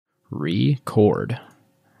Record.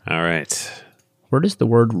 All right. Where does the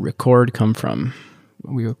word record come from?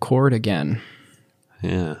 We record again.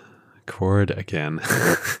 Yeah. Record again.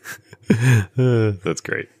 That's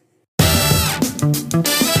great.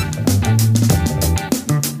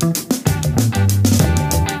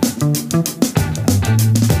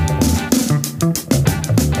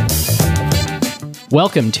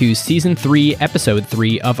 Welcome to Season 3, Episode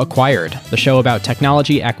 3 of Acquired, the show about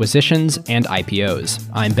technology acquisitions and IPOs.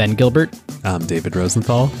 I'm Ben Gilbert. I'm David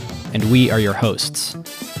Rosenthal. And we are your hosts.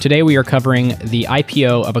 Today we are covering the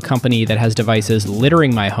IPO of a company that has devices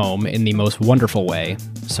littering my home in the most wonderful way,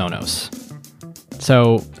 Sonos.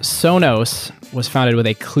 So Sonos was founded with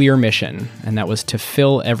a clear mission, and that was to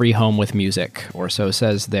fill every home with music, or so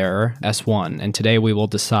says their S1. And today we will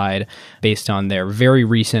decide, based on their very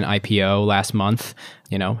recent IPO last month,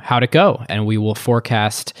 how'd it go? And we will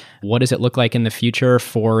forecast what does it look like in the future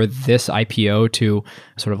for this IPO to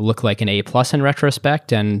sort of look like an A+ in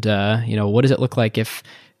retrospect, and what does it look like if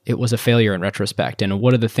it was a failure in retrospect, and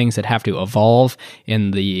what are the things that have to evolve in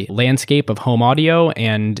the landscape of home audio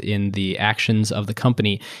and in the actions of the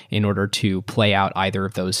company in order to play out either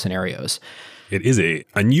of those scenarios. It is a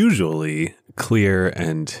unusually clear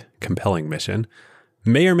and compelling mission.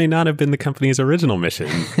 May or may not have been the company's original mission.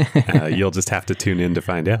 You'll just have to tune in to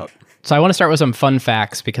find out. So I want to start with some fun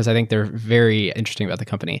facts because I think they're very interesting about the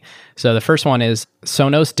company. So the first one is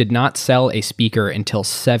Sonos did not sell a speaker until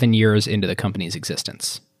 7 years into the company's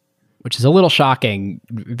existence, which is a little shocking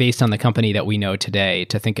based on the company that we know today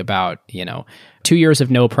to think about, 2 years of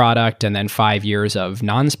no product and then 5 years of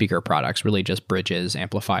non-speaker products, really just bridges,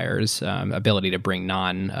 amplifiers, ability to bring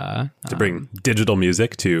bring digital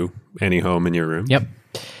music to any home in your room. Yep.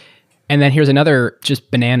 And then here's another just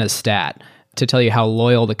bananas stat to tell you how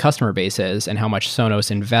loyal the customer base is and how much Sonos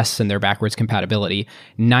invests in their backwards compatibility.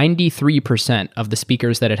 93% of the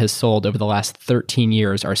speakers that it has sold over the last 13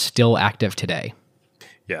 years are still active today.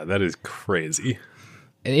 Yeah, that is crazy.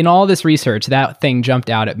 In all this research, that thing jumped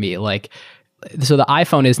out at me. So the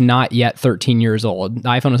iPhone is not yet 13 years old. The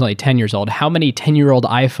iPhone is only 10 years old. How many 10-year-old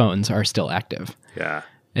iPhones are still active? Yeah.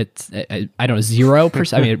 It's, I don't know,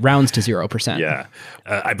 0%? I mean, it rounds to 0%. Yeah.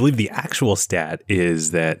 I believe the actual stat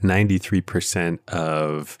is that 93%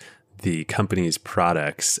 of the company's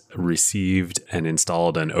products received and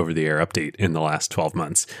installed an over-the-air update in the last 12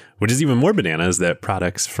 months, which is even more bananas that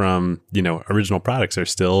products from, original products are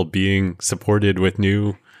still being supported with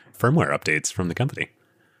new firmware updates from the company.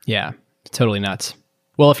 Yeah, totally nuts.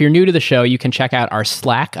 Well, if you're new to the show, you can check out our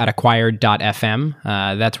Slack at acquired.fm.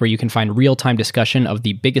 That's where you can find real-time discussion of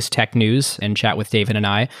the biggest tech news and chat with David and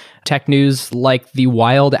I. Tech news like the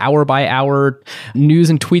wild hour-by-hour news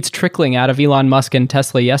and tweets trickling out of Elon Musk and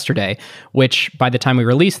Tesla yesterday, which by the time we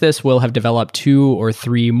release this, will have developed 2 or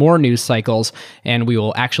 3 more news cycles, and we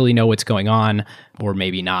will actually know what's going on, or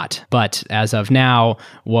maybe not. But as of now,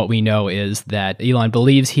 what we know is that Elon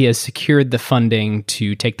believes he has secured the funding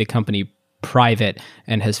to take the company private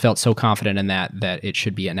and has felt so confident in that it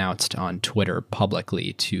should be announced on Twitter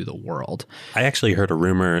publicly to the world. I actually heard a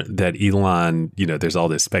rumor that Elon, there's all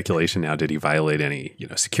this speculation now, did he violate any,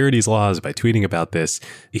 securities laws by tweeting about this?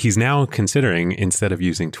 He's now considering, instead of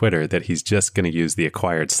using Twitter, that he's just going to use the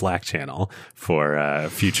Acquired Slack channel for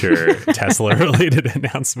future Tesla-related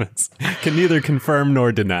announcements. Can neither confirm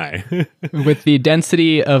nor deny. With the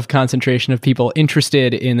density of concentration of people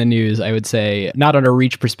interested in the news, I would say, not on a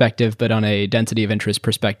reach perspective, but on a density of interest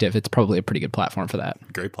perspective, it's probably a pretty good platform for that.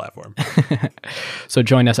 Great platform. So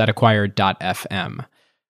join us at acquired.fm.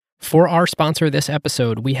 For our sponsor this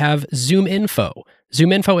episode, we have ZoomInfo.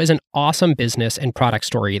 ZoomInfo is an awesome business and product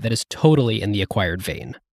story that is totally in the Acquired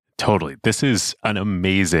vein. Totally. This is an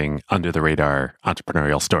amazing under-the-radar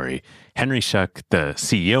entrepreneurial story. Henry Schuck, the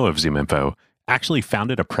CEO of ZoomInfo, actually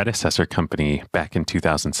founded a predecessor company back in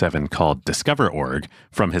 2007 called Discover.org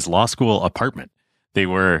from his law school apartment. They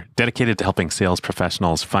were dedicated to helping sales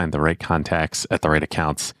professionals find the right contacts at the right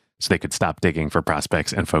accounts so they could stop digging for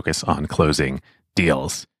prospects and focus on closing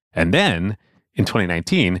deals. And then in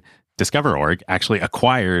 2019, Discover.org actually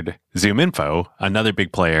acquired ZoomInfo, another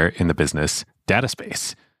big player in the business data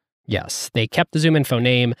space. Yes, they kept the ZoomInfo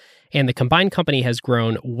name, and the combined company has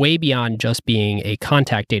grown way beyond just being a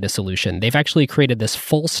contact data solution. They've actually created this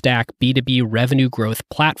full stack B2B revenue growth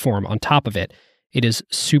platform on top of it. It is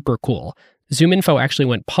super cool. ZoomInfo actually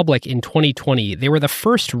went public in 2020. They were the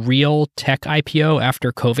first real tech IPO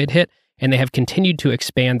after COVID hit, and they have continued to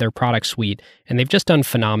expand their product suite, and they've just done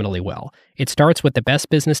phenomenally well. It starts with the best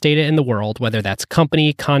business data in the world, whether that's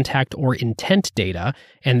company, contact, or intent data,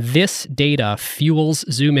 and this data fuels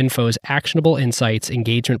ZoomInfo's actionable insights,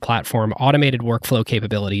 engagement platform, automated workflow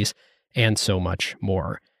capabilities, and so much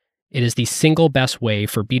more. It is the single best way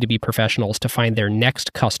for B2B professionals to find their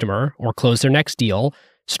next customer or close their next deal,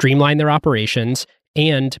 streamline their operations,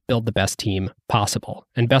 and build the best team possible.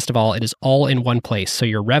 And best of all, it is all in one place so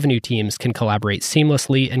your revenue teams can collaborate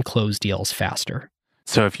seamlessly and close deals faster.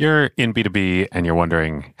 So if you're in B2B and you're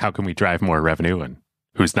wondering, how can we drive more revenue and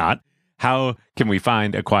who's not? How can we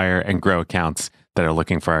find, acquire, and grow accounts that are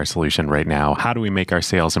looking for our solution right now? How do we make our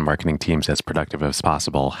sales and marketing teams as productive as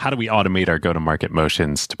possible? How do we automate our go-to-market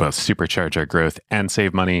motions to both supercharge our growth and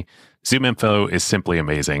save money? ZoomInfo is simply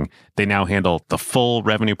amazing. They now handle the full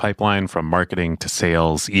revenue pipeline from marketing to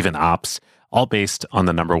sales, even ops, all based on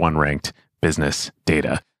the number one ranked business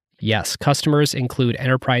data. Yes, customers include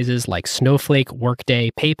enterprises like Snowflake,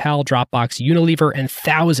 Workday, PayPal, Dropbox, Unilever, and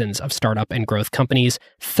thousands of startup and growth companies,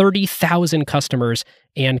 30,000 customers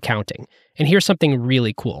and counting. And here's something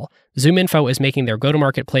really cool. ZoomInfo is making their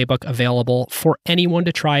go-to-market playbook available for anyone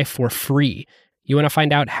to try for free. You want to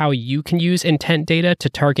find out how you can use intent data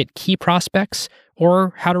to target key prospects,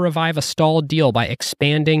 or how to revive a stalled deal by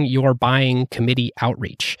expanding your buying committee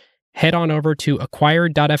outreach? Head on over to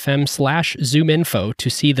acquired.fm/ZoomInfo to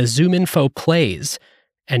see the ZoomInfo plays,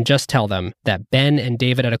 and just tell them that Ben and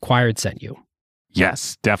David at Acquired sent you.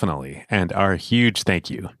 Yes, definitely. And our huge thank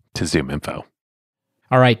you to ZoomInfo.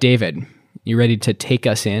 All right, David, you ready to take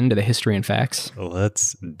us into the history and facts?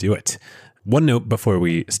 Let's do it. One note before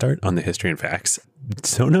we start on the history and facts.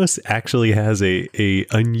 Sonos actually has a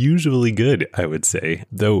unusually good, I would say,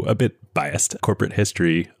 though a bit biased, corporate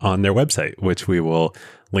history on their website, which we will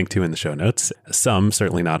link to in the show notes. Some,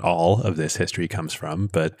 certainly not all, of this history comes from,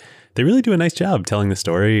 but they really do a nice job telling the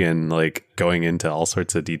story and like going into all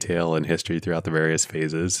sorts of detail and history throughout the various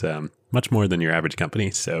phases, much more than your average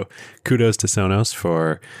company. So kudos to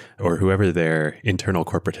Sonos or whoever their internal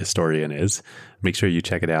corporate historian is. Make sure you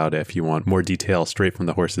check it out if you want more detail straight from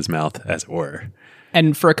the horse's mouth, as it were.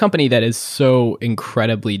 And for a company that is so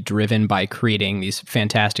incredibly driven by creating these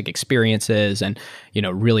fantastic experiences and,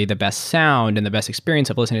 really the best sound and the best experience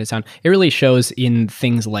of listening to sound, it really shows in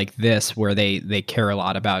things like this where they care a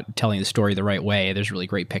lot about telling the story the right way. There's really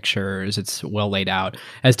great pictures. It's well laid out.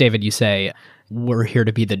 As David, you say, we're here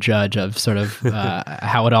to be the judge of sort of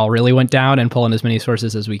how it all really went down and pull in as many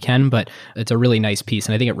sources as we can. But it's a really nice piece.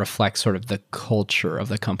 And I think it reflects sort of the culture of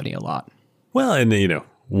the company a lot. Well, and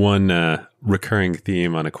one recurring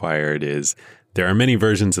theme on Acquired is there are many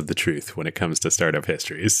versions of the truth when it comes to startup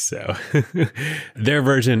histories. So their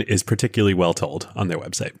version is particularly well told on their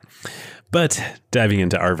website. But diving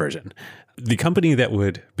into our version, the company that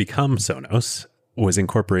would become Sonos was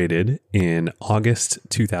incorporated in August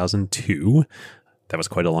 2002. That was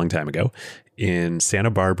quite a long time ago, in Santa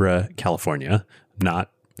Barbara, California, not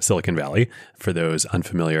Silicon Valley. For those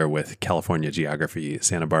unfamiliar with California geography,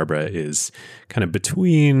 Santa Barbara is kind of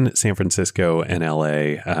between San Francisco and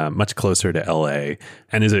LA, much closer to LA,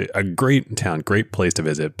 and is a great town, great place to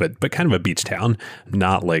visit, but kind of a beach town,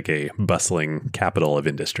 not like a bustling capital of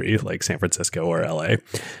industry like San Francisco or LA.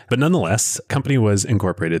 But nonetheless, company was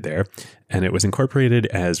incorporated there, and it was incorporated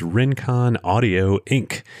as Rincon Audio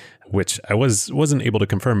Inc., which I wasn't able to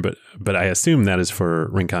confirm, but I assume that is for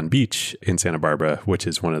Rincon Beach in Santa Barbara, which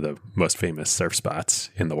is one of the most famous surf spots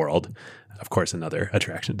in the world. Of course, another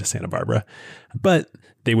attraction to Santa Barbara. But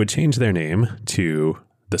they would change their name to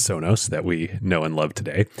the Sonos that we know and love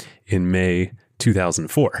today in May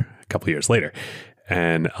 2004, a couple years later.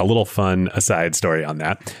 And a little fun aside story on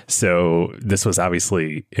that. So this was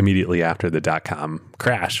obviously immediately after the dot-com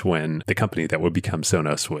crash when the company that would become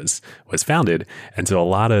Sonos was founded. And so a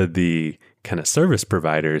lot of the kind of service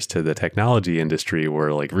providers to the technology industry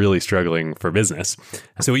were like really struggling for business.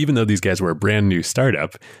 So even though these guys were a brand new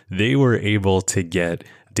startup, they were able to get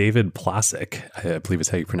David Plasek, I believe is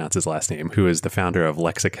how you pronounce his last name, who is the founder of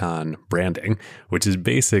Lexicon Branding, which is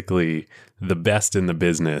basically the best in the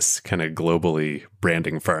business kind of globally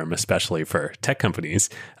branding firm, especially for tech companies,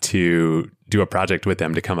 to do a project with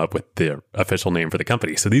them to come up with the official name for the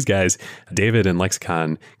company. So these guys, David and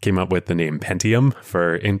Lexicon, came up with the name Pentium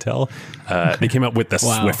for Intel. They came up with the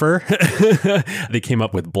Swiffer. They came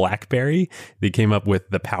up with BlackBerry. They came up with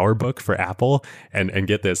the PowerBook for Apple. And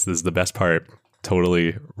get this is the best part.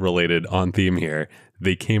 Totally related on theme here.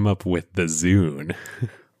 They came up with the Zune.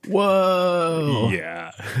 Whoa. Yeah.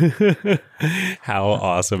 How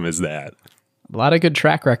awesome is that? A lot of good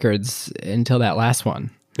track records until that last one.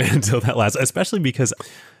 Especially because,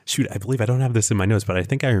 shoot, I believe I don't have this in my notes, but I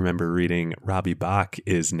think I remember reading Robbie Bach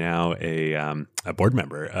is now a board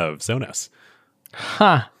member of Sonos.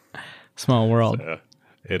 Huh. Small world. So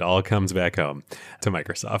it all comes back home to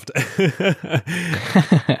Microsoft.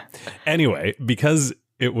 Anyway, because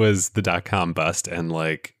it was the dot-com bust and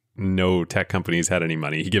like no tech companies had any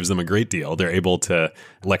money. He gives them a great deal.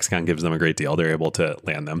 Lexicon gives them a great deal. They're able to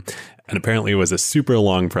land them. And apparently it was a super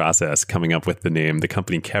long process coming up with the name. The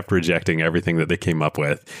company kept rejecting everything that they came up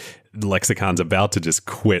with. Lexicon's about to just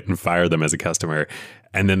quit and fire them as a customer.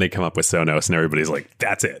 And then they come up with Sonos and everybody's like,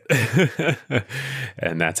 that's it.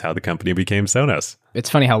 And that's how the company became Sonos. It's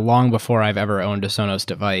funny how long before I've ever owned a Sonos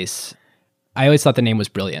device, I always thought the name was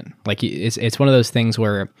brilliant. Like it's one of those things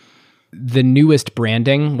where the newest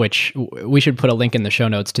branding, which we should put a link in the show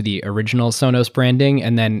notes to the original Sonos branding,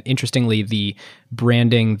 and then interestingly, the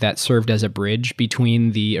branding that served as a bridge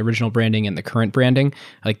between the original branding and the current branding.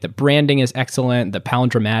 Like the branding is excellent. The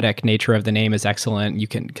palindromatic nature of the name is excellent.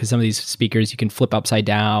 Because some of these speakers you can flip upside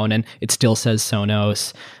down and it still says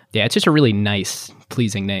Sonos. Yeah, it's just a really nice,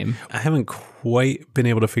 pleasing name. I haven't quite been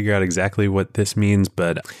able to figure out exactly what this means,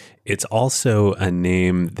 but it's also a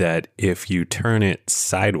name that if you turn it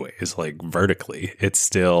sideways, like vertically, it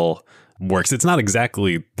still works. It's not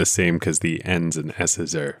exactly the same because the N's and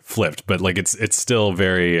S's are flipped, but like it's still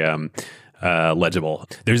very legible.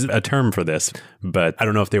 There's a term for this, but I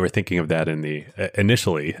don't know if they were thinking of that in the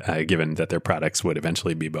initially, given that their products would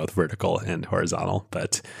eventually be both vertical and horizontal.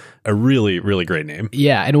 But a really, really great name.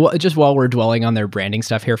 Yeah, and just while we're dwelling on their branding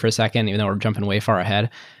stuff here for a second, even though we're jumping way far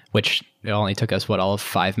ahead, which it only took us, all of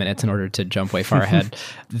 5 minutes in order to jump way far ahead.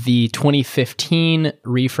 The 2015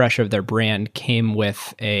 refresh of their brand came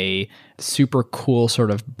with a super cool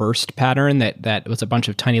sort of burst pattern that was a bunch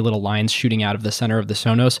of tiny little lines shooting out of the center of the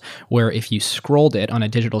Sonos, where if you scrolled it on a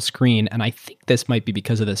digital screen, and I think this might be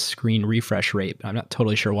because of the screen refresh rate, I'm not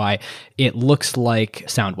totally sure why, it looks like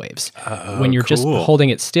sound waves. When you're just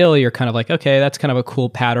holding it still, you're kind of like, okay, that's kind of a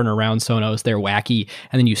cool pattern around Sonos. They're wacky.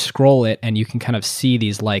 And then you scroll it and you can kind of see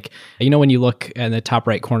these like, when you look in the top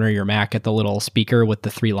right corner of your Mac at the little speaker with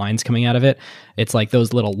the 3 lines coming out of it, it's like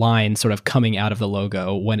those little lines sort of coming out of the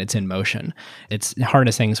logo when it's in motion. It's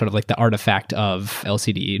harnessing sort of like the artifact of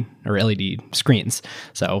LCD or LED screens.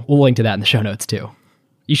 So we'll link to that in the show notes too.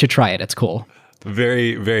 You should try it. It's cool.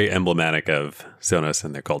 Very, very emblematic of Sonos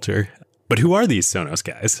and their culture. But who are these Sonos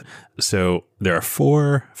guys? So there are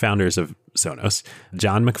 4 founders of Sonos.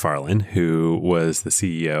 John McFarlane, who was the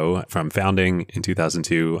CEO from founding in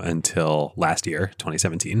 2002 until last year,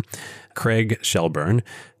 2017. Craig Shelburne,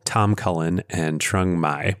 Tom Cullen, and Trung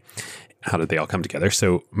Mai. How did they all come together?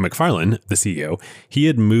 So McFarlane, the CEO, he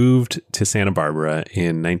had moved to Santa Barbara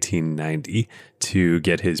in 1990 to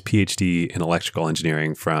get his PhD in electrical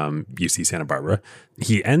engineering from UC Santa Barbara.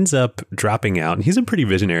 He ends up dropping out, and he's a pretty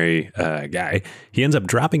visionary guy. He ends up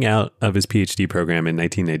dropping out of his PhD program in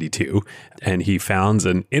 1992, and he founds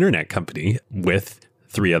an internet company with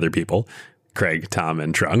 3 other people, Craig, Tom,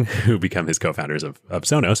 and Trung, who become his co-founders of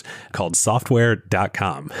Sonos, called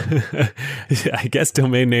software.com. I guess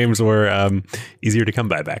domain names were easier to come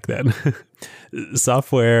by back then.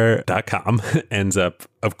 Software.com ends up,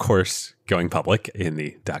 of course, going public in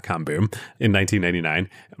the .com boom in 1999,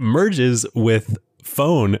 merges with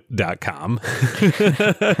phone.com.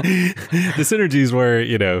 The synergies were,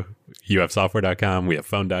 you have software.com, we have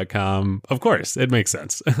phone.com. Of course, it makes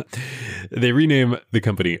sense. They rename the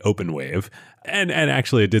company OpenWave. And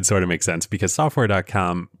actually, it did sort of make sense because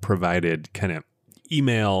software.com provided kind of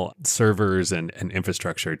email servers and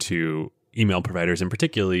infrastructure to email providers, and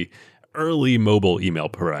particularly early mobile email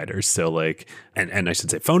providers. So and I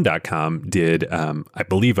should say phone.com did, I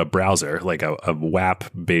believe, a browser, like a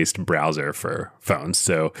WAP-based browser for phones.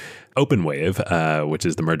 So OpenWave, which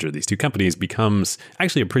is the merger of these 2 companies, becomes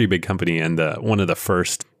actually a pretty big company and one of the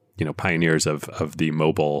first pioneers of the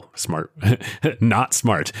mobile smart, not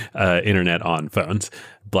smart, internet on phones.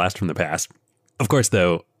 Blast from the past. Of course,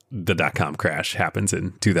 though, the .com crash happens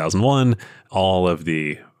in 2001. All of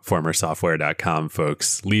the former software.com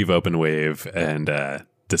folks leave OpenWave and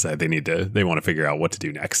decide they want to figure out what to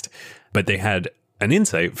do next. But they had an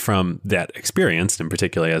insight from that experience, and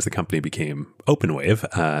particularly as the company became OpenWave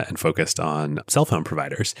and focused on cell phone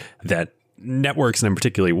providers, that networks, and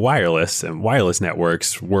particularly wireless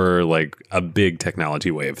networks, were like a big technology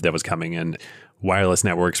wave that was coming, and wireless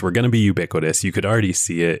networks were going to be ubiquitous. You could already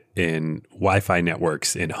see it in Wi-Fi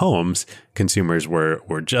networks in homes. Consumers were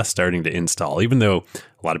just starting to install, even though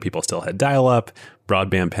a lot of people still had dial-up.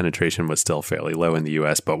 Broadband penetration was still fairly low in the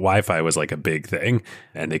US, but Wi-Fi was like a big thing,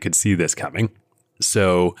 and they could see this coming.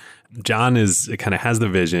 So John kind of has the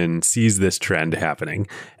vision, sees this trend happening,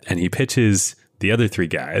 and he pitches the other 3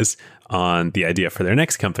 guys on the idea for their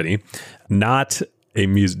next company, not a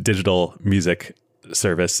digital music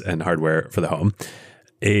service and hardware for the home,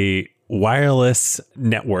 a wireless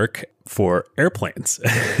network for airplanes.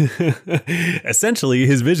 Essentially,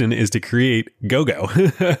 his vision is to create GoGo.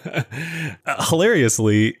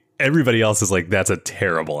 Hilariously, everybody else is like, that's a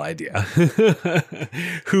terrible idea.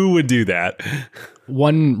 Who would do that?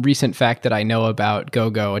 One recent fact that I know about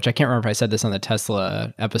GoGo, which I can't remember if I said this on the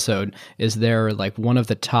Tesla episode, is they're like one of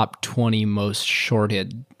the top 20 most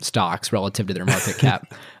shorted stocks relative to their market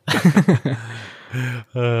cap.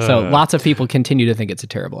 So lots of people continue to think it's a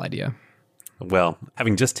terrible idea. Well,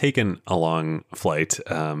 having just taken a long flight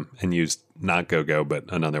and used not GoGo, but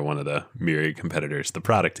another one of the myriad competitors, the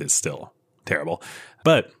product is still terrible,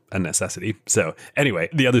 but a necessity. So anyway,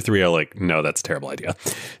 the other three are like, no, that's a terrible idea.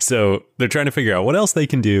 So they're trying to figure out what else they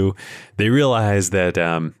can do. They realize that,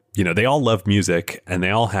 they all love music and they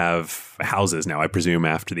all have houses now, I presume,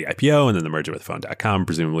 after the IPO and then the merger with Phone.com.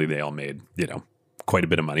 Presumably they all made, quite a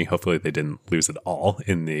bit of money. Hopefully they didn't lose it all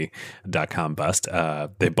in the .com bust.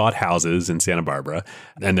 They bought houses in Santa Barbara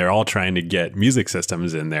and they're all trying to get music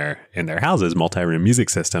systems in their houses, multi-room music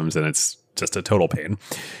systems, and it's just a total pain.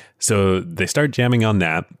 So they start jamming on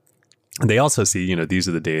that. They also see, these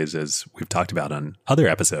are the days, as we've talked about on other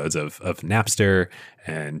episodes, of Napster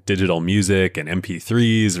and digital music and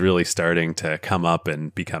MP3s really starting to come up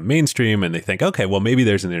and become mainstream. And they think, okay, well, maybe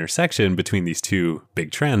there's an intersection between these two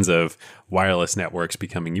big trends of wireless networks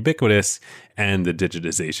becoming ubiquitous and the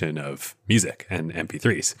digitization of music and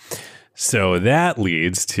MP3s. So that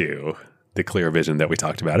leads to the clear vision that we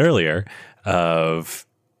talked about earlier of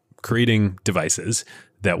creating devices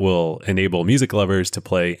that will enable music lovers to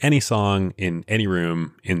play any song in any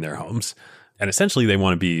room in their homes. And essentially, they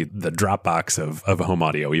want to be the Dropbox of home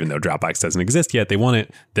audio. Even though Dropbox doesn't exist yet, they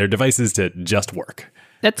want their devices to just work.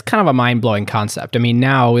 That's kind of a mind-blowing concept. I mean,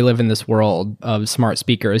 now we live in this world of smart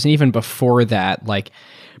speakers. And even before that, like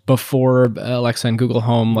before Alexa and Google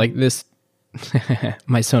Home, like this,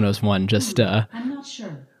 my Sonos one just... I'm not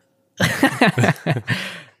sure.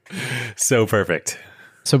 So perfect.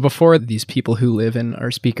 So before these people who live in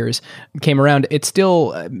our speakers came around, it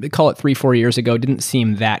still, call it 3-4 years ago, didn't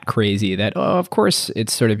seem that crazy that, of course,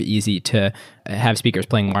 it's sort of easy to have speakers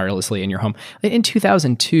playing wirelessly in your home. In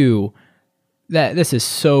 2002, this is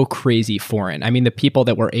so crazy foreign. I mean, the people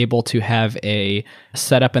that were able to have a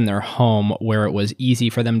setup in their home where it was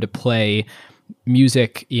easy for them to play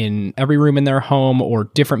music in every room in their home or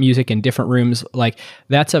different music in different rooms, like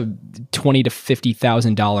that's a $20,000 to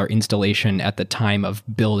 $50,000 installation at the time of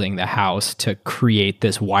building the house to create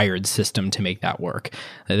this wired system to make that work.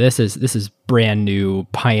 This is brand new,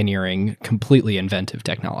 pioneering, completely inventive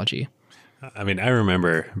technology. I mean, I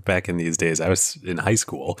remember back in these days, I was in high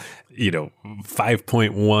school,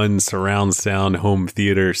 5.1 surround sound home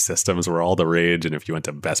theater systems were all the rage. And if you went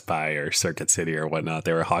to Best Buy or Circuit City or whatnot,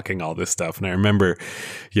 they were hawking all this stuff. And I remember,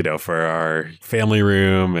 for our family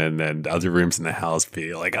room and then other rooms in the house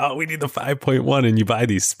be like, oh, we need the 5.1. And you buy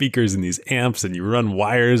these speakers and these amps and you run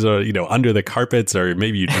wires or, under the carpets, or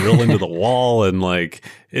maybe you drill into the wall, and like,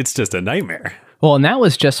 it's just a nightmare. Well, and that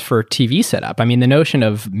was just for TV setup. I mean, the notion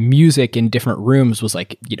of music in different rooms was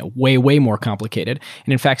like, way, way more complicated.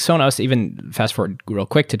 And in fact, Sonos, even fast forward real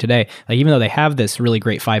quick to today, like even though they have this really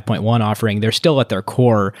great 5.1 offering, they're still at their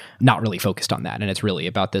core not really focused on that. And it's really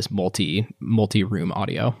about this multi-room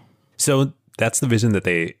audio. So that's the vision that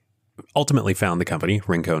they ultimately found the company,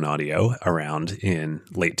 Rincon Audio, around in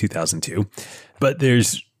late 2002. But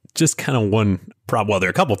there's just kind of one problem. Well, there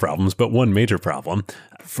are a couple problems, but one major problem.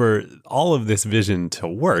 For all of this vision to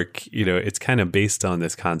work, it's kind of based on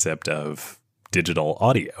this concept of digital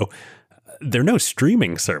audio. There are no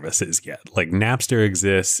streaming services yet. Like Napster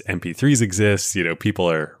exists, MP3s exist,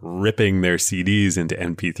 people are ripping their CDs into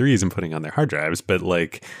MP3s and putting on their hard drives, but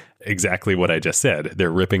like exactly what I just said,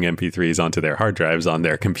 they're ripping MP3s onto their hard drives on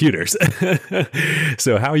their computers.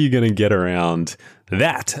 So how are you going to get around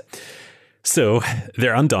that? So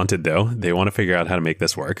they're undaunted, though. They want to figure out how to make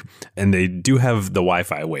this work. And they do have the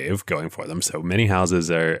Wi-Fi wave going for them. So many houses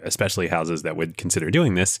are, especially houses that would consider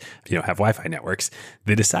doing this, have Wi-Fi networks.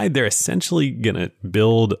 They decide they're essentially going to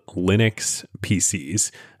build Linux PCs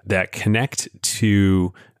that connect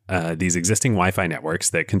to these existing Wi-Fi networks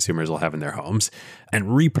that consumers will have in their homes and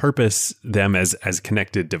repurpose them as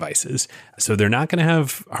connected devices. So they're not going to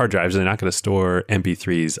have hard drives. They're not going to store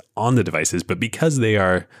MP3s on the devices, but because they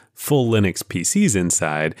are full Linux PCs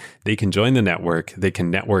inside, they can join the network. They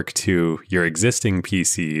can network to your existing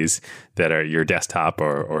PCs that are your desktop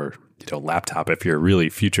or laptop, if you're really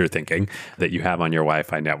future thinking, that you have on your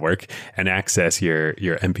Wi-Fi network, and access your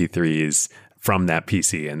MP3s from that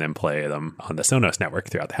PC and then play them on the Sonos network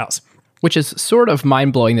throughout the house. Which is sort of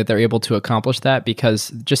mind-blowing that they're able to accomplish that, because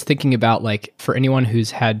just thinking about, like, for anyone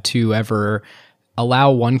who's had to ever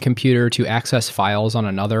allow one computer to access files on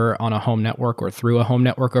another on a home network or through a home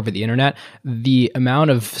network over the internet, the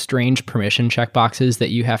amount of strange permission checkboxes that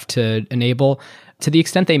you have to enable, To the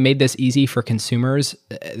extent they made this easy for consumers,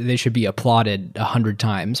 they should be applauded 100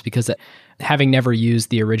 times, because having never used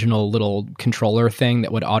the original little controller thing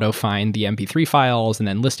that would auto-find the MP3 files and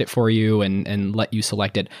then list it for you and let you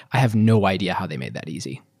select it, I have no idea how they made that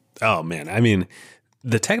easy. Oh, man. I mean,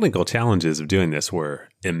 the technical challenges of doing this were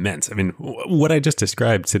immense. I mean, what I just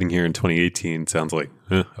described sitting here in 2018 sounds like,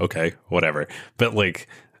 okay, whatever. But like,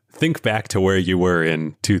 think back to where you were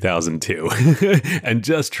in 2002 and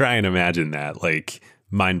just try and imagine that, like,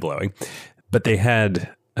 mind-blowing. But they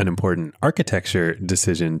had an important architecture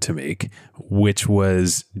decision to make, which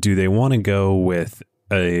was, do they want to go with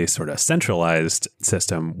a sort of centralized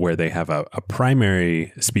system where they have a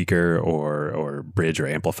primary speaker or bridge or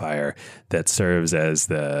amplifier that serves as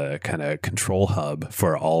the kind of control hub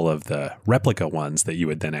for all of the replica ones that you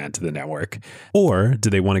would then add to the network? Or do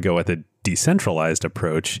they want to go with a decentralized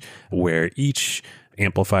approach where each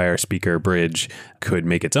amplifier, speaker, bridge could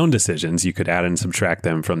make its own decisions? You could add and subtract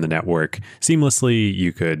them from the network seamlessly.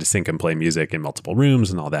 You could sync and play music in multiple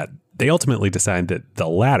rooms and all that. They ultimately decide that the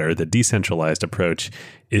latter, the decentralized approach,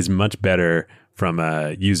 is much better from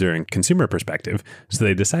a user and consumer perspective. So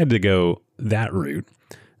they decided to go that route.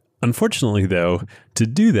 Unfortunately, though, to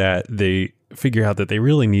do that, they figure out that they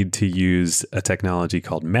really need to use a technology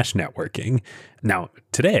called mesh networking. Now,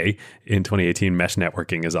 today, in 2018, mesh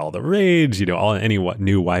networking is all the rage. You know, any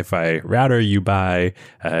new Wi-Fi router you buy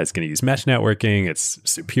is going to use mesh networking. It's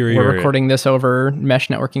superior. We're recording this over mesh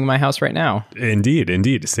networking in my house right now.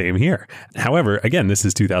 Indeed. Same here. However, again, this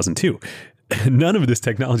is 2002. None of this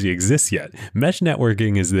technology exists yet. Mesh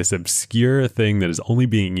networking is this obscure thing that is only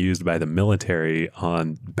being used by the military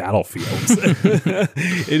on battlefields.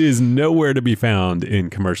 It is nowhere to be found in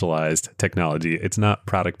commercialized technology. It's not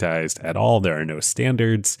productized at all. There are no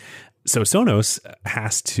standards. So Sonos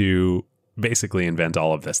has to basically invent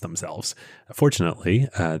all of this themselves. Fortunately,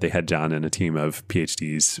 they had John and a team of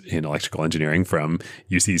PhDs in electrical engineering from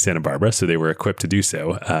UC Santa Barbara, so they were equipped to do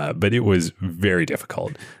so. But it was very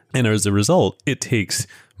difficult. And as a result, it takes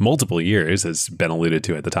multiple years, as Ben alluded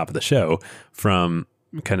to at the top of the show, from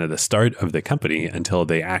kind of the start of the company until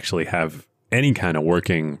they actually have any kind of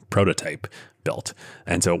working prototype built.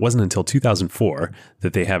 And so it wasn't until 2004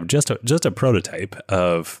 that they have just a prototype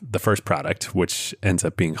of the first product, which ends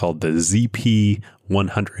up being called the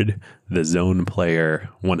ZP100, the Zone Player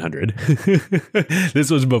 100.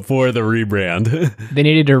 This was before the rebrand. They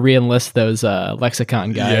needed to re-enlist those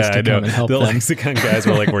lexicon guys to come and help the them. The lexicon guys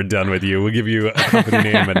were like, we're done with you. We'll give you a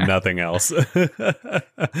company name and nothing else.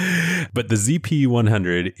 But the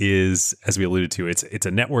ZP100 is, as we alluded to, it's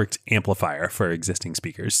a networked amplifier for existing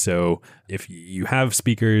speakers. So if you have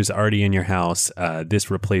speakers already in your house,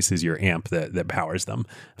 this replaces your amp that powers them.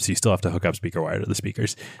 So you still have to hook up speaker wire to the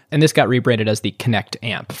speakers. And this got rebranded as the Connect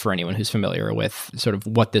amp for anyone who's familiar with sort of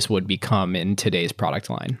what this would become in today's product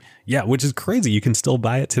line. Yeah, which is crazy. You can still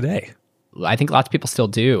buy it today. I think lots of people still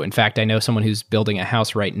do. In fact, I know someone who's building a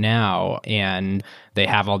house right now, and they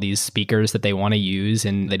have all these speakers that they want to use,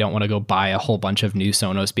 and they don't want to go buy a whole bunch of new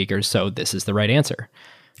Sonos speakers. So this is the right answer.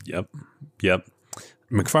 Yep.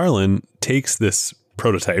 McFarlane takes this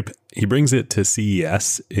prototype. He brings it to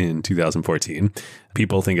CES in 2014.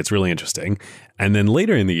 People think it's really interesting. And then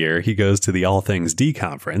later in the year, he goes to the All Things D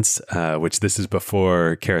conference, which this is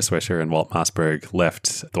before Kara Swisher and Walt Mossberg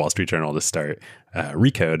left the Wall Street Journal to start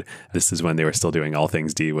Recode. This is when they were still doing All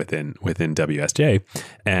Things D within WSJ.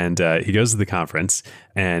 And he goes to the conference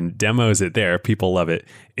and demos it there. People love it.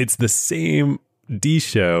 It's the same D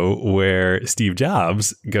show where Steve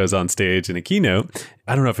Jobs goes on stage in a keynote.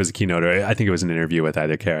 I don't know if it was a keynote or I think it was an interview with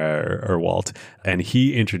either Kara or Walt. And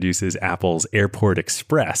he introduces Apple's Airport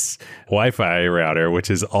Express Wi-Fi router,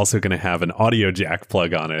 which is also going to have an audio jack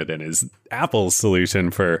plug on it and is Apple's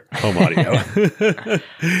solution for home audio.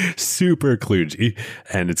 Super kludgy.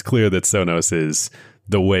 And it's clear that Sonos is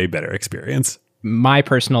the way better experience. My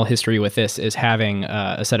personal history with this is having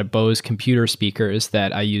a set of Bose computer speakers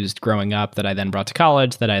that I used growing up that I then brought to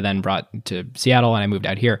college, that I then brought to Seattle, and I moved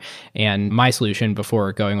out here. And my solution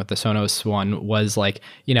before going with the Sonos one was like,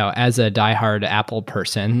 as a diehard Apple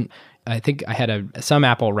person, I think I had some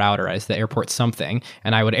Apple router as the Airport something,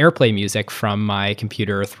 and I would AirPlay music from my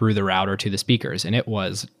computer through the router to the speakers, and it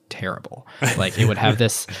was terrible. Like it would have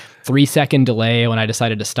this 3-second delay when I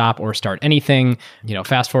decided to stop or start anything.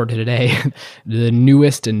 Fast forward to today, the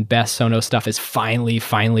newest and best Sonos stuff is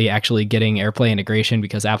finally actually getting AirPlay integration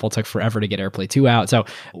because Apple took forever to get AirPlay 2 out. So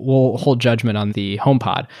we'll hold judgment on the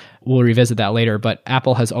HomePod. We'll revisit that later, but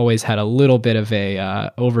Apple has always had a little bit of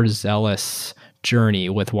a overzealous journey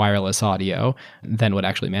with wireless audio than what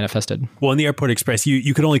actually manifested. Well, in the Airport Express,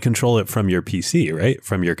 you could only control it from your PC, right?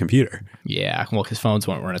 From your computer. Yeah, well, because phones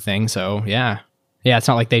weren't a thing, so yeah. Yeah, it's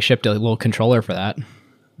not like they shipped a little controller for that.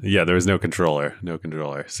 Yeah, there was no controller.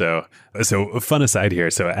 So a fun aside here.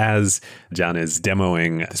 So as John is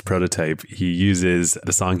demoing this prototype,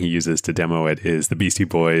 the song he uses to demo it is the Beastie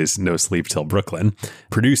Boys' No Sleep Till Brooklyn,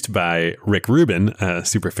 produced by Rick Rubin, a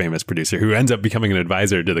super famous producer who ends up becoming an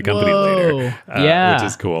advisor to the company later, which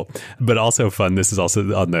is cool. But also fun, this is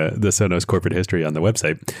also on the Sonos corporate history on the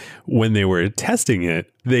website. When they were testing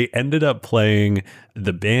it, they ended up playing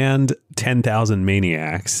the band 10,000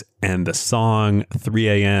 Maniacs and the song 3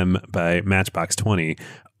 a.m. by Matchbox 20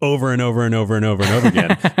 over and over and over and over and over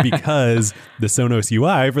again because the Sonos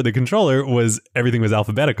UI for the controller everything was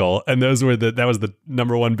alphabetical, and that was the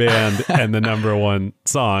number one band and the number one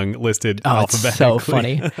song listed alphabetically. It's so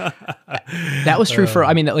funny. That was true for,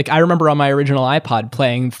 I remember on my original iPod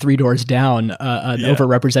playing Three Doors Down an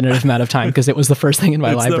overrepresentative amount of time because it was the first thing in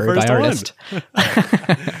my library by artist.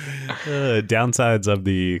 Downsides of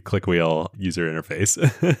the click wheel user interface.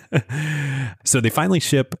 So they finally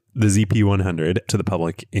ship the ZP100 to the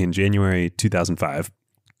public in January 2005.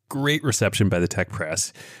 Great reception by the tech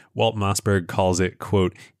press. Walt Mossberg calls it,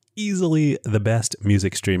 quote, easily the best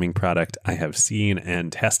music streaming product I have seen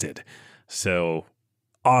and tested. So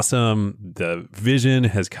awesome. The vision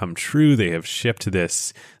has come true. They have shipped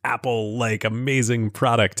this Apple-like amazing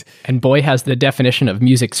product. And boy, has the definition of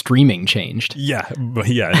music streaming changed. Yeah,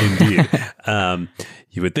 indeed.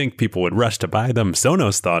 You would think people would rush to buy them.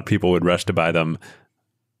 Sonos thought people would rush to buy them.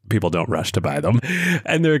 People don't rush to buy them.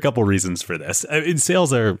 And there are a couple reasons for this.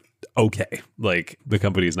 Sales are okay. Like, the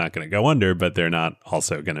company's not going to go under, but they're not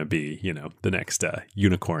also going to be, the next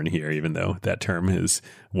unicorn here, even though that term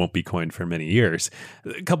won't be coined for many years.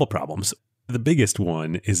 A couple problems. The biggest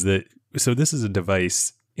one is that, so this is a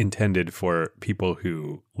device intended for people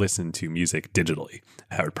who listen to music digitally,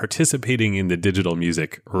 are participating in the digital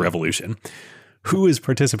music revolution. Who is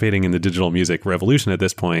participating in the digital music revolution at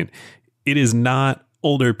this point? It is not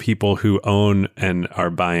older people who own and are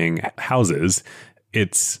buying houses.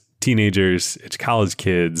 It's teenagers, it's college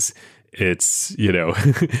kids, it's,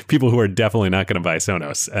 people who are definitely not going to buy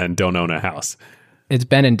Sonos and don't own a house. It's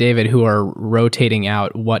Ben and David who are rotating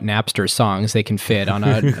out what Napster songs they can fit on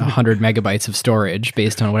 100 megabytes of storage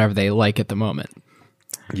based on whatever they like at the moment.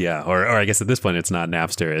 Yeah, or I guess at this point it's not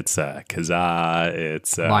Napster, it's Kazaa,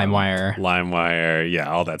 it's LimeWire, yeah,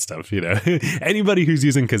 all that stuff. Anybody who's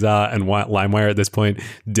using Kazaa and LimeWire at this point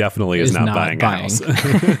definitely is not buying a house.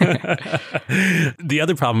 The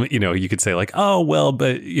other problem, you could say like, oh well,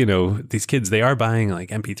 but these kids, they are buying like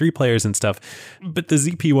MP3 players and stuff, but the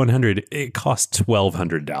ZP100, it costs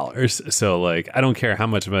 $1,200. So like, I don't care how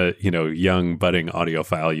much of a young budding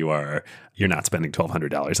audiophile you are, you're not spending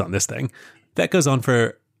 $1,200 on this thing. That goes on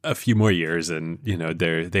for a few more years, and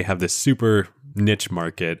they have this super niche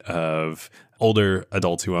market of older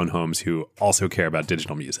adults who own homes who also care about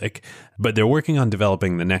digital music. But they're working on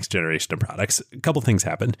developing the next generation of products. A couple things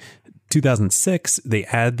happened. 2006, they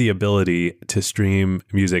had the ability to stream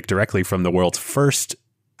music directly from the world's first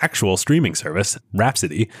actual streaming service,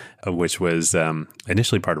 Rhapsody, which was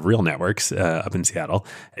initially part of Real Networks up in Seattle.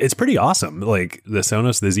 It's pretty awesome. Like the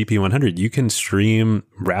Sonos, the ZP100, you can stream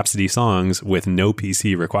Rhapsody songs with no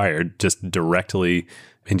PC required, just directly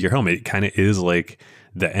into your home. It kind of is like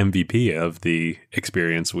the MVP of the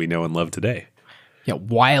experience we know and love today. Yeah,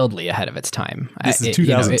 wildly ahead of its time. This is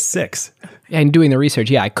 2006. And doing the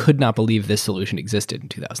research, I could not believe this solution existed in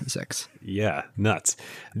 2006. Yeah, nuts.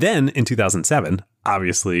 Then in 2007,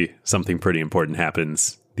 obviously something pretty important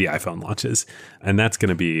happens. The iPhone launches, and that's going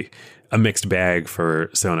to be a mixed bag for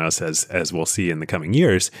Sonos as we'll see in the coming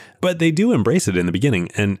years. But they do embrace it in the beginning,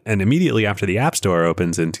 and immediately after the App Store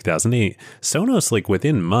opens in 2008, Sonos, like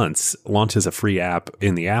within months, launches a free app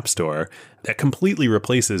in the App Store that completely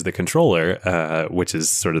replaces the controller, which is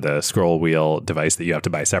sort of the scroll wheel device that you have to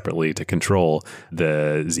buy separately to control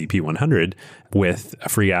the ZP100, with a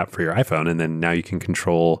free app for your iPhone, and then now you can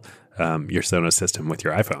control your Sonos system with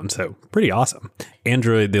your iPhone. So pretty awesome.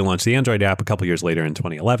 Android, they launched the Android app a couple years later in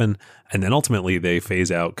 2011. And then ultimately they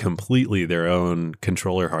phase out completely their own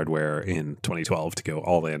controller hardware in 2012 to go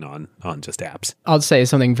all in on just apps. I'll say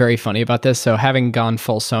something very funny about this. So having gone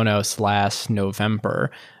full Sonos last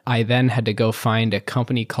November, I then had to go find a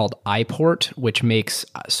company called iPort, which makes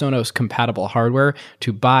Sonos compatible hardware,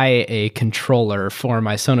 to buy a controller for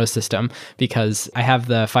my Sonos system, because I have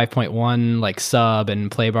the 5.1 like sub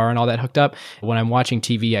and play bar and all that hooked up. When I'm watching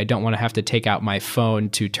TV, I don't want to have to take out my phone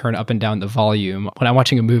to turn up and down the volume when I'm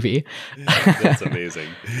watching a movie. That's amazing.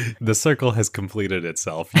 The circle has completed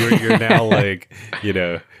itself. You're now like,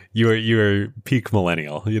 You were peak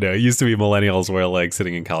millennial. You know, it used to be millennials were like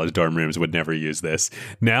sitting in college dorm rooms would never use this.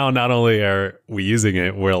 Now, not only are we using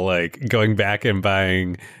it, we're like going back and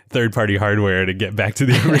buying third-party hardware to get back to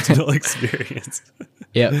the original experience.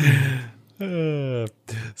 Yep.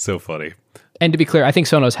 So funny. And to be clear, I think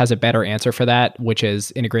Sonos has a better answer for that, which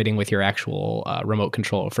is integrating with your actual remote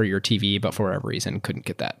control for your TV, but for whatever reason couldn't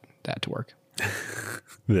get that to work.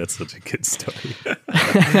 That's such a good story.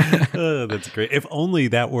 That's great. If only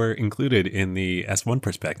that were included in the S1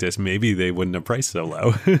 prospectus, maybe they wouldn't have priced so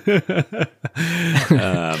low.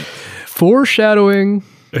 Foreshadowing.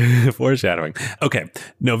 Foreshadowing. Okay,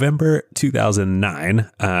 November 2009.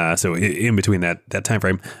 So in between that time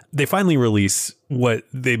frame, they finally release what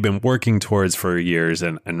they've been working towards for years,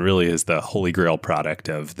 and really is the holy grail product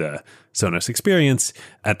of the Sonos experience.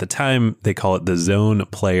 At the time, they call it the Zone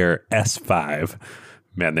Player S5.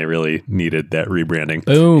 Man, they really needed that rebranding.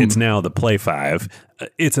 Boom. It's now the Play 5.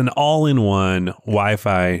 It's an all-in-one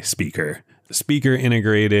Wi-Fi speaker. Speaker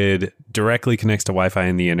integrated, directly connects to Wi-Fi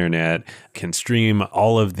and the internet, can stream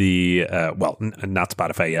all of the, not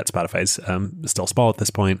Spotify yet. Spotify's still small at this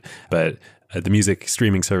point, but the music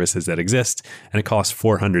streaming services that exist, and it costs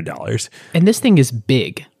 $400. And this thing is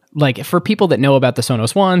big. Like, for people that know about the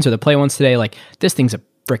Sonos Ones or the Play Ones today, like, this thing's a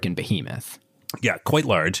freaking behemoth. Yeah, quite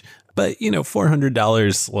large. But,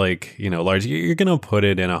 $400, like, large, you're going to put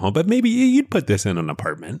it in a home, but maybe you'd put this in an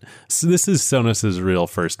apartment. So this is Sonos's real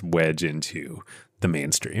first wedge into the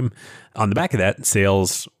mainstream. On the back of that,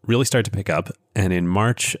 sales really start to pick up. And in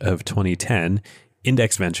March of 2010,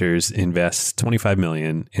 Index Ventures invests $25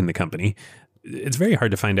 million in the company. It's very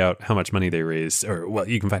hard to find out how much money they raised,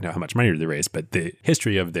 you can find out how much money they raised, but the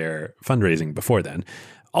history of their fundraising before then.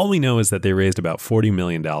 All we know is that they raised about $40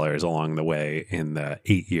 million along the way in the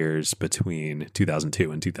 8 years between 2002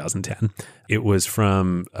 and 2010. It was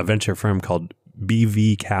from a venture firm called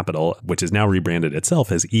BV Capital, which is now rebranded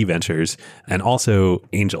itself as eVentures, and also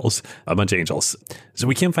angels, a bunch of angels. So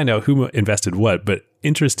we can't find out who invested what, but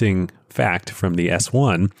interesting fact from the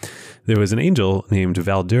S1, there was an angel named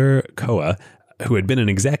Valdur Koa who had been an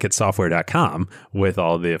exec at software.com with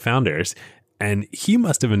all the founders. And he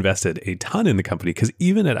must have invested a ton in the company because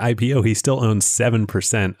even at IPO, he still owns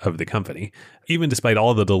 7% of the company, even despite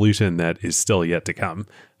all the dilution that is still yet to come.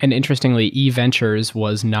 And interestingly, eVentures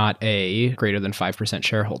was not a greater than 5%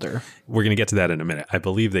 shareholder. We're going to get to that in a minute. I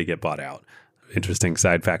believe they get bought out. Interesting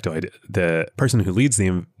side factoid. The person who leads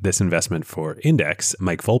this investment for Index,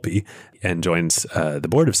 Mike Volpe, and joins the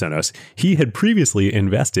board of Sonos, he had previously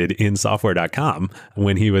invested in software.com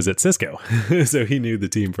when he was at Cisco. So he knew the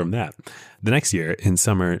team from that. The next year, in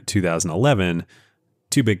summer 2011,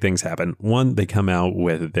 two big things happen. One, they come out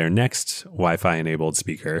with their next Wi-Fi enabled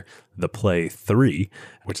speaker, the Play 3,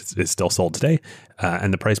 which is still sold today.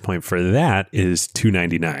 And the price point for that is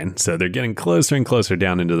 $299. So they're getting closer and closer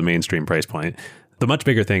down into the mainstream price point. The much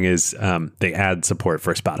bigger thing is they add support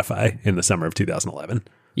for Spotify in the summer of 2011.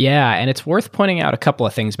 Yeah, and it's worth pointing out a couple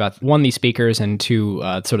of things about, one, these speakers, and two,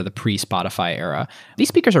 sort of the pre-Spotify era. These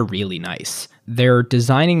speakers are really nice. They're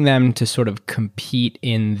designing them to sort of compete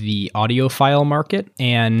in the audiophile market,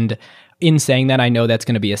 and in saying that, I know that's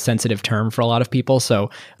going to be a sensitive term for a lot of people,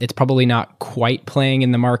 so it's probably not quite playing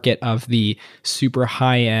in the market of the super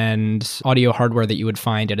high-end audio hardware that you would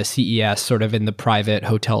find at a CES, sort of in the private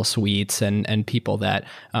hotel suites and people that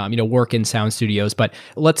work in sound studios. But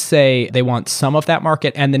let's say they want some of that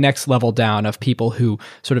market and the next level down of people who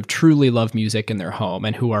sort of truly love music in their home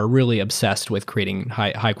and who are really obsessed with creating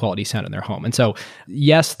high quality sound in their home. And so,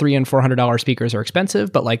 yes, $300 and $400 speakers are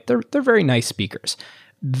expensive, but like they're very nice speakers.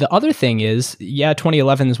 The other thing is,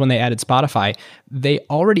 2011 is when they added Spotify. They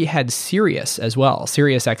already had Sirius as well,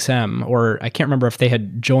 Sirius XM, or I can't remember if they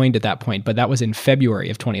had joined at that point, but that was in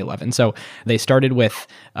February of 2011. So they started with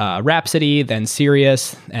Rhapsody, then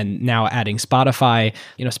Sirius, and now adding Spotify.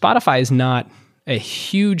 Spotify is not a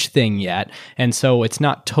huge thing yet, and so it's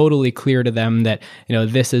not totally clear to them that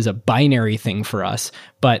this is a binary thing for us,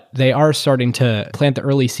 but they are starting to plant the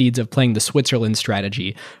early seeds of playing the Switzerland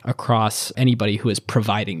strategy across anybody who is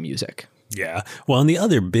providing music. Yeah. Well, and the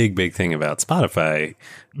other big thing about Spotify,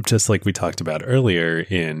 just like we talked about earlier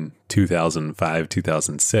in 2005,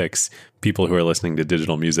 2006, people who are listening to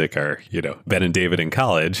digital music are, Ben and David in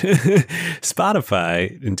college.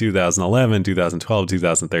 Spotify in 2011, 2012,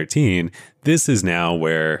 2013, this is now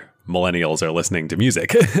where millennials are listening to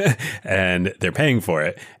music and they're paying for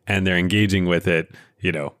it and they're engaging with it,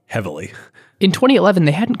 heavily. In 2011,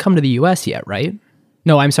 they hadn't come to the US yet, right?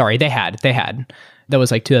 No, I'm sorry. They had. That was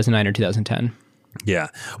like 2009 or 2010. Yeah.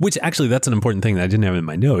 Which actually, that's an important thing that I didn't have in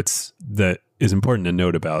my notes, that is important to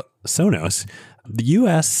note about Sonos, the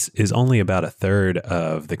US is only about a third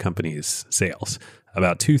of the company's sales.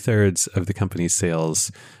 About 2/3 of the company's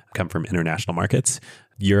sales come from international markets,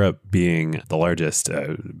 Europe being the largest,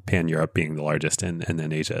 pan-Europe being the largest, and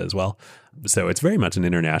then Asia as well. So it's very much an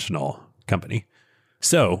international company.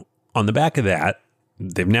 So on the back of that,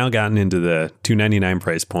 they've now gotten into the $299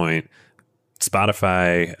 price point.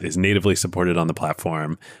 Spotify is natively supported on the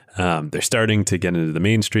platform. They're starting to get into the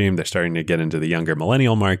mainstream. They're starting to get into the younger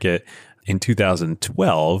millennial market. In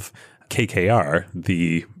 2012, KKR,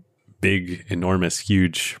 the big, enormous,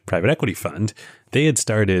 huge private equity fund, they had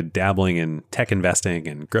started dabbling in tech investing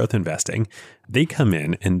and growth investing. They come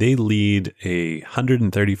in and they lead a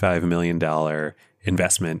 $135 million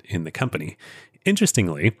investment in the company.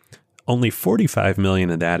 Interestingly, only $45 million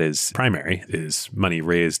of that is primary, is money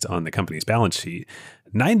raised on the company's balance sheet.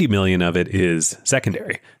 $90 million of it is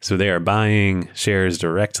secondary. So they are buying shares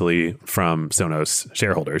directly from Sonos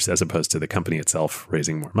shareholders as opposed to the company itself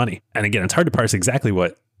raising more money. And again, it's hard to parse exactly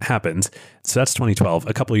what happened. So that's 2012.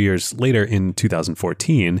 A couple of years later in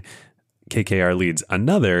 2014, KKR leads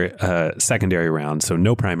another secondary round. So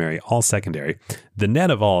no primary, all secondary. The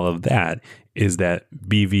net of all of that is that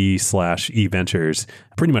BV/E Ventures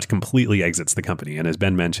pretty much completely exits the company. And as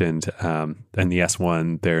Ben mentioned, and the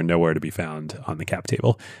S1, they're nowhere to be found on the cap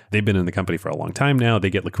table. They've been in the company for a long time now. They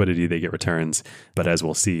get liquidity, they get returns, but as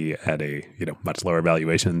we'll see, at a much lower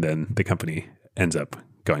valuation than the company ends up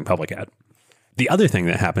going public at. The other thing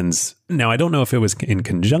that happens, now I don't know if it was in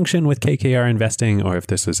conjunction with KKR investing or if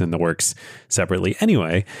this was in the works separately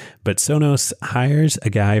anyway, but Sonos hires a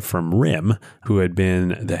guy from RIM who had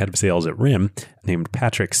been the head of sales at RIM named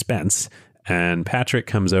Patrick Spence. And Patrick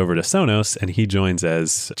comes over to Sonos and he joins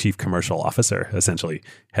as chief commercial officer, essentially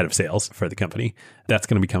head of sales for the company. That's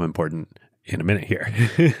going to become important in a minute here.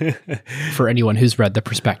 For anyone who's read the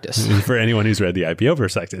prospectus. For anyone who's read the IPO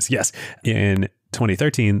prospectus, yes. In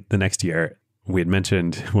 2013, the next year, we had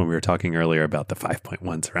mentioned when we were talking earlier about the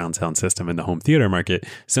 5.1 surround sound system in the home theater market.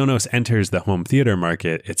 Sonos enters the home theater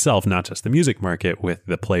market itself, not just the music market, with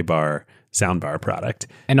the Playbar soundbar product.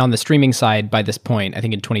 And on the streaming side, by this point, I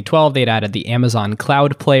think in 2012, they'd added the Amazon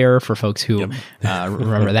Cloud Player for folks who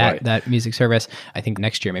remember that music service. I think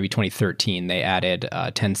next year, maybe 2013, they added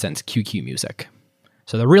Tencent's QQ Music.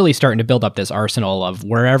 So they're really starting to build up this arsenal of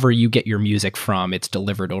wherever you get your music from, it's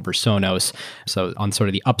delivered over Sonos. So on sort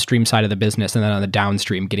of the upstream side of the business, and then on the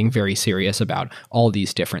downstream, getting very serious about all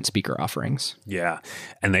these different speaker offerings. Yeah.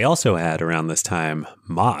 And they also had around this time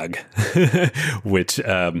Moog, which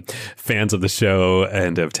fans of the show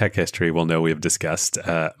and of tech history will know we have discussed.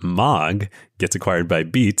 Moog gets acquired by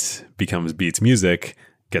Beats, becomes Beats Music,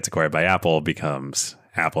 gets acquired by Apple, becomes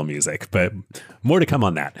Apple Music, but more to come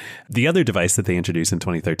on that. The other device that they introduced in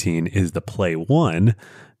 2013 is the Play 1,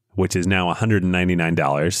 which is now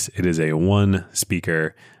 $199. It is a one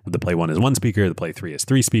speaker. The Play 1 is one speaker. The Play 3 is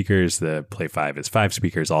three speakers. The Play 5 is five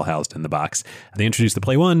speakers, all housed in the box. They introduced the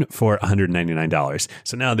Play 1 for $199.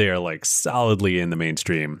 So now they are like solidly in the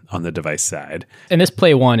mainstream on the device side. And this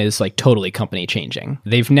Play 1 is like totally company changing.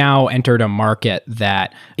 They've now entered a market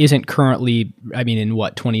that isn't currently, in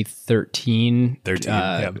what, 2013?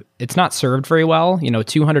 It's not served very well.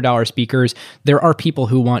 $200 speakers. There are people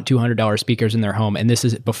who want $200 speakers in their home, and this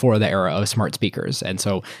is before the era of smart speakers. And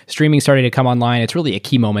so streaming started to come online. It's really a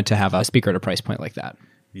key moment to have a speaker at a price point like that.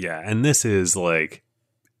 Yeah, and this is like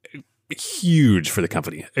huge for the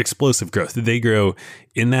company. Explosive growth. They grow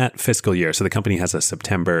in that fiscal year. So the company has a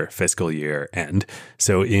September fiscal year end.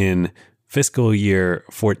 So in fiscal year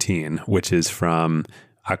 14, which is from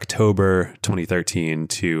October 2013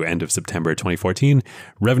 to end of September 2014,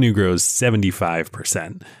 revenue grows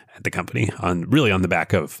 75% at the company on the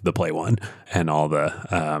back of the Play 1 and all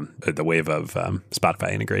the wave of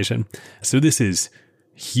Spotify integration. So this is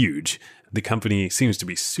huge. The company seems to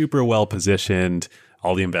be super well positioned.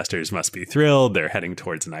 All the investors must be thrilled. They're heading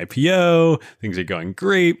towards an IPO. Things are going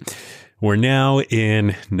great. We're now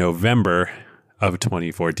in November of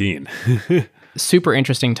 2014. Super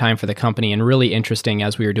interesting time for the company, and really interesting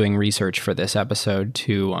as we were doing research for this episode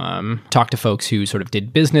to talk to folks who sort of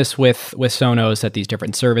did business with Sonos at these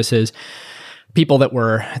different services, people that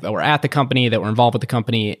were at the company, that were involved with the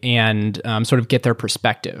company, and sort of get their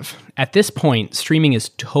perspective. At this point, streaming is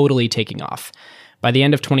totally taking off. By the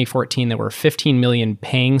end of 2014, there were 15 million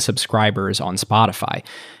paying subscribers on Spotify.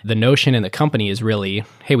 The notion in the company is really,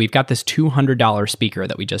 hey, we've got this $200 speaker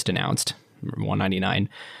that we just announced, $199.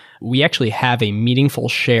 We actually have a meaningful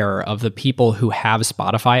share of the people who have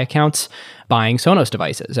Spotify accounts buying Sonos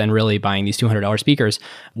devices and really buying these $200 speakers.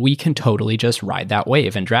 We can totally just ride that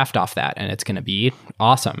wave and draft off that, and it's going to be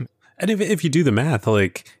awesome. And if you do the math,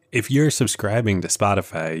 like if you're subscribing to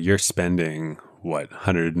Spotify, you're spending what,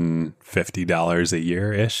 $150 a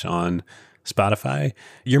year-ish on Spotify?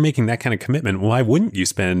 You're making that kind of commitment. Why wouldn't you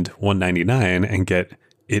spend $199 and get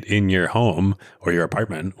it in your home or your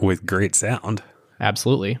apartment with great sound?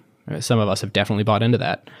 Absolutely. Some of us have definitely bought into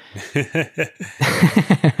that.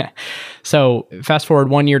 So fast forward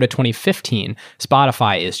 1 year to 2015,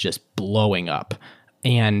 Spotify is just blowing up.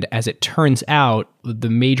 And as it turns out, the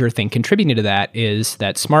major thing contributing to that is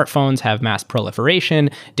that smartphones have mass proliferation,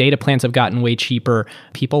 data plans have gotten way cheaper.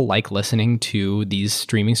 People like listening to these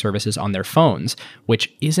streaming services on their phones,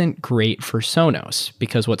 which isn't great for Sonos,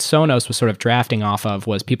 because what Sonos was sort of drafting off of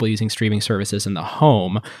was people using streaming services in the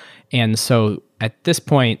home. And so at this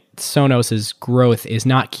point, Sonos's growth is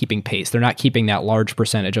not keeping pace. They're not keeping that large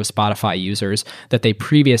percentage of Spotify users that they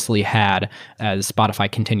previously had as Spotify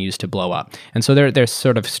continues to blow up. And so there's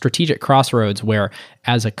sort of strategic crossroads where,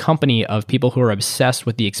 as a company of people who are obsessed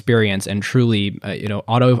with the experience and truly,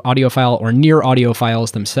 audiophile or near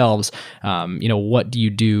audiophiles themselves, what do you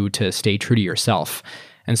do to stay true to yourself?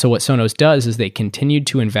 And so what Sonos does is they continued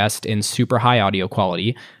to invest in super high audio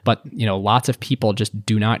quality, but lots of people just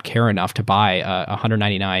do not care enough to buy a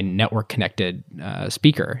 $199 network connected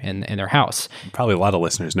speaker in their house. Probably a lot of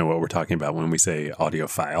listeners know what we're talking about when we say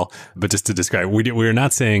audiophile, but just to describe, we're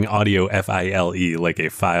not saying audio F-I-L-E like a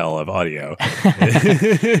file of audio.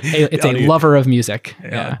 It's a lover of music.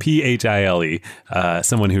 Yeah. P-H-I-L-E,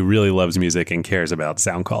 someone who really loves music and cares about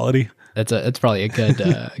sound quality. It's probably a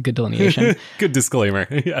good delineation. Good disclaimer.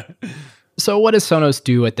 Yeah. So what does Sonos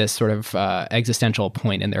do at this sort of existential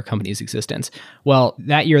point in their company's existence? Well,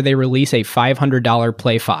 that year they release a $500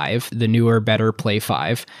 Play 5, the newer, better Play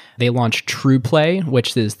 5. They launch True Play,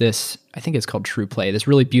 which is this, I think it's called True Play, this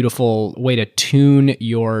really beautiful way to tune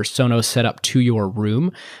your Sonos setup to your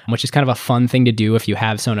room, which is kind of a fun thing to do if you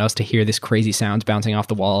have Sonos, to hear this crazy sounds bouncing off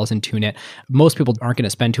the walls and tune it. Most people aren't going to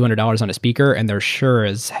spend $200 on a speaker, and they're sure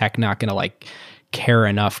as heck not going to care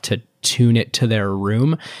enough to tune it to their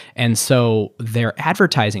room. And so they're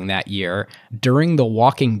advertising that year during The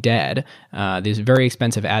Walking Dead, these very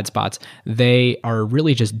expensive ad spots. They are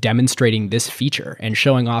really just demonstrating this feature and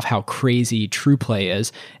showing off how crazy True Play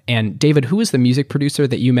is. And David, who was the music producer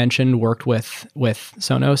that you mentioned worked with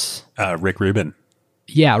Sonos? Rick Rubin.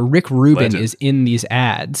 Yeah, Rick Rubin Legend. is in these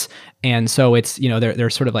ads. And so it's, they're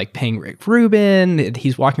sort of like paying Rick Rubin.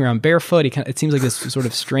 He's walking around barefoot. It seems like this sort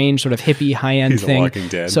of strange, sort of hippie, high-end He's thing. Walking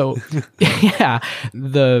Dead. So yeah,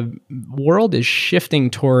 the world is shifting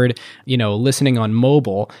toward, listening on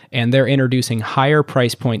mobile, and they're introducing higher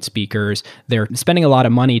price point speakers. They're spending a lot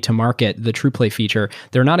of money to market the TruePlay feature.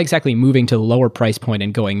 They're not exactly moving to the lower price point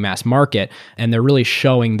and going mass market, and they're really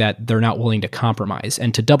showing that they're not willing to compromise.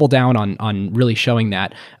 And to double down on really showing that,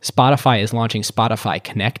 Spotify is launching Spotify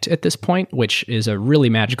Connect at this point, which is a really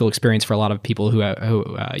magical experience for a lot of people who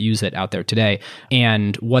use it out there today.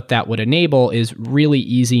 And what that would enable is really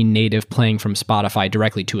easy native playing from Spotify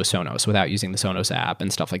directly to a Sonos without using the Sonos app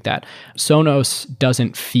and stuff like that. Sonos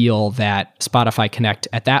doesn't feel that Spotify Connect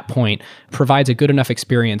at that point provides a good enough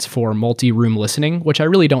experience for multi-room listening, which I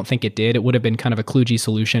really don't think it did. It would have been kind of a kludgy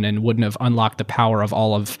solution and wouldn't have unlocked the power of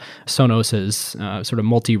all of Sonos's sort of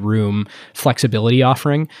multi-room flexibility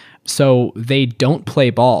offering. So they don't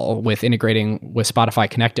play ball with integrating with Spotify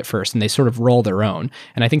Connect at first, and they sort of roll their own.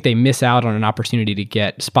 And I think they miss out on an opportunity to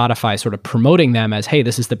get Spotify sort of promoting them as, hey,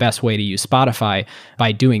 this is the best way to use Spotify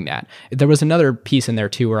by doing that. There was another piece in there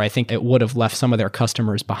too where I think it would have left some of their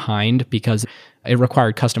customers behind, because it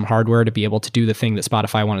required custom hardware to be able to do the thing that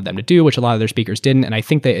Spotify wanted them to do, which a lot of their speakers didn't. And I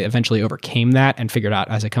think they eventually overcame that and figured out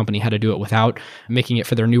as a company how to do it without making it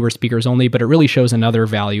for their newer speakers only. But it really shows another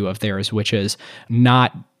value of theirs, which is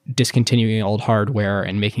not discontinuing old hardware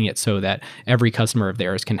and making it so that every customer of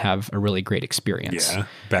theirs can have a really great experience. Yeah,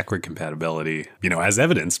 backward compatibility, as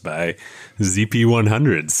evidenced by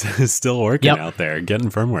ZP100s still working out there, getting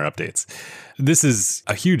firmware updates. This is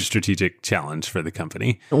a huge strategic challenge for the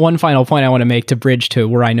company. One final point I want to make to bridge to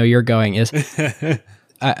where I know you're going is,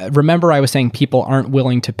 remember I was saying people aren't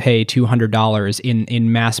willing to pay $200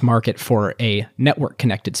 in mass market for a network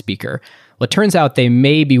connected speaker. Well, it turns out they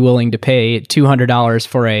may be willing to pay $200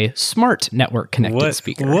 for a smart network connected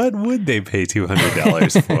speaker. What would they pay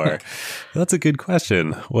 $200 for? That's a good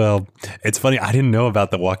question. Well, it's funny. I didn't know about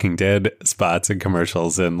the Walking Dead spots and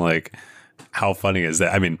commercials, and how funny is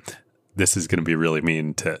that? I mean, this is going to be really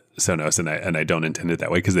mean to Sonos, and I don't intend it that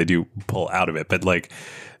way because they do pull out of it. But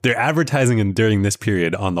they're advertising during this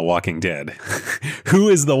period on The Walking Dead. Who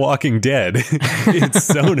is The Walking Dead? It's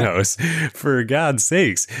Sonos, for God's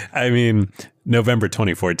sakes. I mean, November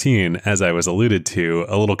 2014, as I was alluded to,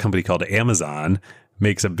 a little company called Amazon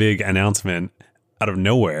makes a big announcement out of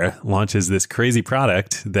nowhere, launches this crazy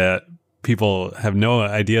product that people have no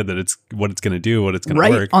idea that it's what it's going to do, what it's going to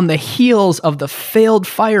work. Right on the heels of the failed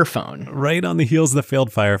Fire Phone. Right on the heels of the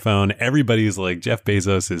failed Fire Phone. Everybody's like, Jeff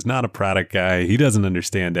Bezos is not a product guy. He doesn't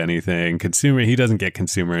understand anything. He doesn't get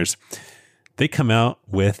consumers. They come out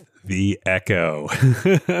with the Echo.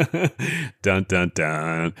 Dun, dun,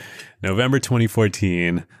 dun. November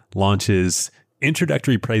 2014 launches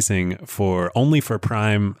introductory pricing only for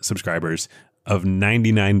Prime subscribers of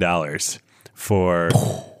 $99 for...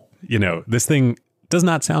 this thing does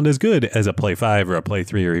not sound as good as a Play 5 or a Play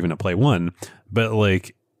 3 or even a Play 1, but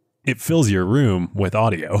like it fills your room with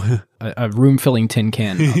audio. A room-filling tin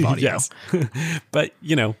can of audio. Yes. But,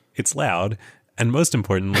 it's loud. And most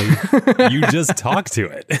importantly, you just talk to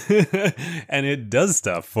it and it does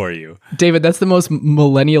stuff for you. David, that's the most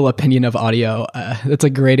millennial opinion of audio. That's a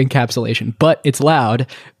great encapsulation, but it's loud.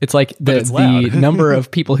 It's like the number of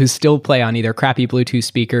people who still play on either crappy Bluetooth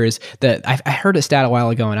speakers that I heard a stat a while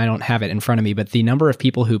ago and I don't have it in front of me, but the number of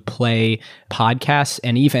people who play podcasts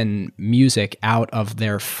and even music out of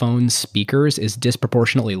their phone speakers is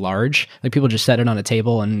disproportionately large. Like people just set it on a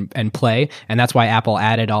table and play. And that's why Apple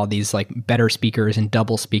added all these like better speakers and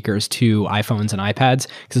double speakers to iPhones and iPads,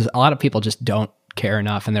 because a lot of people just don't care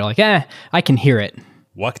enough and they're like, I can hear it.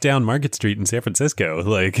 Walk down Market Street in San Francisco.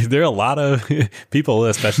 Like there are a lot of people,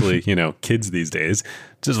 especially, kids these days,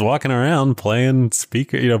 just walking around playing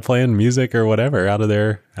playing music or whatever out of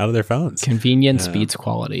their phones. Convenience beats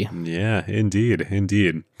quality. Yeah,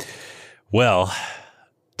 indeed. Well,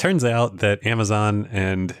 turns out that Amazon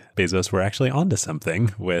and Bezos were actually onto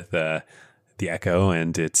something with the Echo,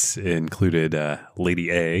 and it's included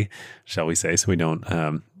Lady A, shall we say, so we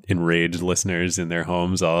don't enrage listeners in their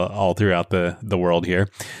homes all throughout the world here.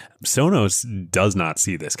 Sonos does not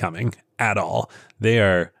see this coming at all. They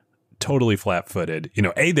are totally flat-footed.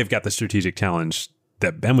 They've got the strategic challenge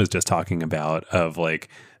that Ben was just talking about of like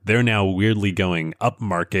they're now weirdly going up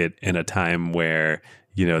market in a time where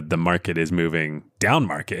the market is moving down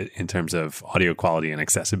market in terms of audio quality and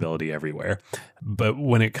accessibility everywhere. But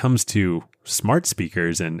when it comes to smart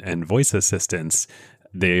speakers and voice assistants,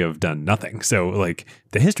 they have done nothing. So like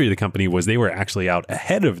the history of the company was they were actually out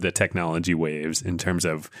ahead of the technology waves in terms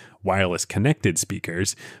of wireless connected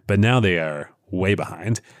speakers, but now they are way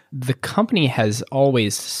behind. The company has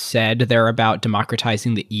always said they're about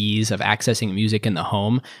democratizing the ease of accessing music in the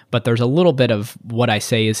home, but there's a little bit of what I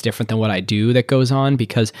say is different than what I do that goes on,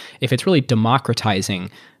 because if it's really democratizing,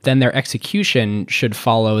 then their execution should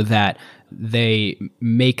follow that they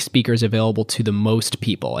make speakers available to the most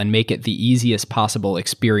people and make it the easiest possible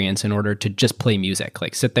experience in order to just play music,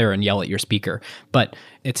 like sit there and yell at your speaker. But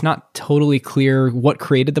it's not totally clear what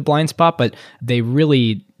created the blind spot, but they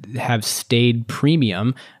really have stayed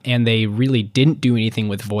premium and they really didn't do anything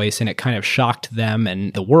with voice, and it kind of shocked them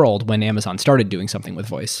and the world when Amazon started doing something with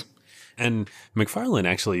voice. And McFarlane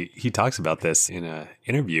actually, he talks about this in an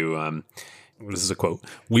interview. This is a quote.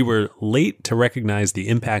 "We were late to recognize the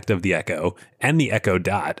impact of the Echo and the Echo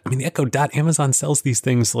Dot." I mean, the Echo Dot, Amazon sells these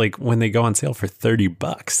things like when they go on sale for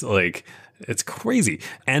 $30. Like it's crazy.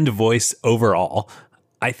 And voice overall.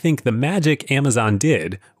 I think the magic Amazon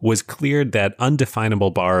did was cleared that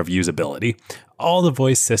undefinable bar of usability. All the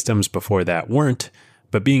voice systems before that weren't,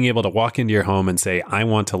 but being able to walk into your home and say, I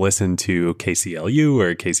want to listen to KCLU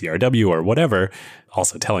or KCRW or whatever,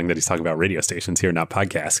 also telling that he's talking about radio stations here, not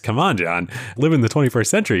podcasts. Come on, John, live in the 21st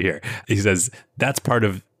century here. He says that's part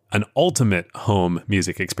of an ultimate home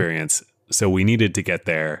music experience. So we needed to get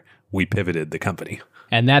there. We pivoted the company.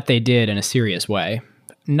 And that they did in a serious way.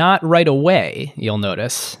 Not right away, you'll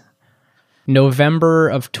notice. November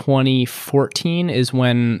of 2014 is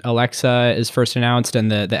when Alexa is first announced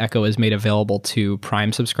and the Echo is made available to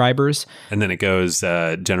Prime subscribers. And then it goes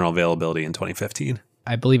general availability in 2015.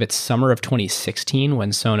 I believe it's summer of 2016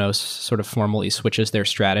 when Sonos sort of formally switches their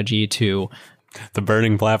strategy to the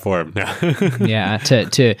burning platform. Yeah,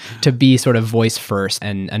 to be sort of voice first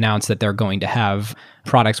and announce that they're going to have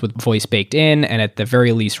products with voice baked in, and at the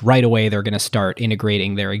very least, right away, they're going to start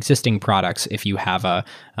integrating their existing products if you have an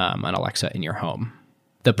Alexa in your home.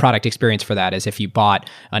 The product experience for that is if you bought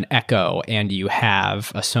an Echo and you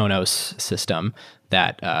have a Sonos system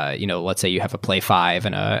that, let's say you have a Play 5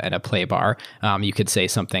 and a Play Bar, you could say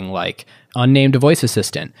something like, unnamed voice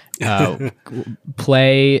assistant,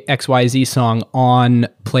 play XYZ song on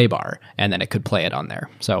Play Bar, and then it could play it on there.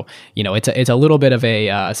 So, it's a little bit of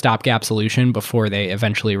a stopgap solution before they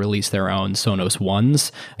eventually release their own Sonos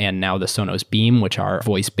Ones and now the Sonos Beam, which are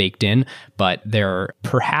voice baked in, but they're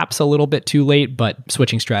perhaps a little bit too late, but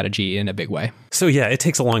switching strategy in a big way. So yeah, it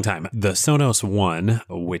takes a long time. The Sonos One,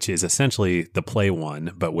 which is essentially the Play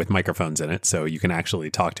One, but with microphones in it. So you can actually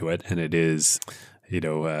talk to it. And it is,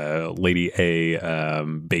 Lady A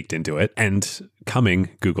baked into it. And coming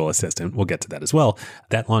Google Assistant, we'll get to that as well.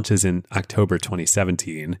 That launches in October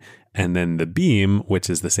 2017. And then the Beam, which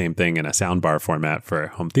is the same thing in a soundbar format for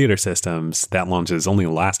home theater systems, that launches only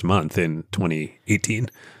last month in 2018.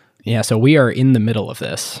 Yeah, so we are in the middle of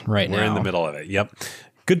this right now. We're in the middle of it. Yep.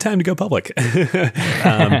 Good time to go public.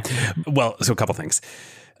 Well, so a couple things.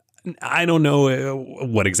 I don't know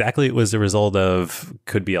what exactly it was the result of.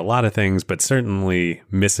 Could be a lot of things, but certainly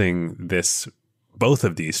missing both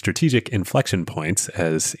of these strategic inflection points,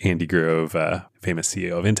 as Andy Grove, famous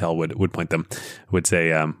CEO of Intel, would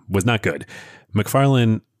say was not good.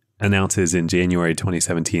 McFarlane announces in January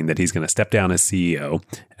 2017 that he's going to step down as CEO,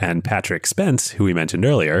 and Patrick Spence, who we mentioned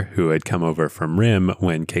earlier, who had come over from RIM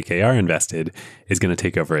when KKR invested, is going to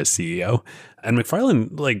take over as CEO. And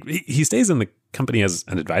McFarlane, he stays in the company as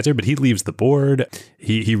an advisor, but he leaves the board.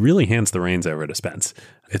 He really hands the reins over to Spence.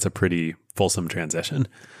 It's a pretty fulsome transition.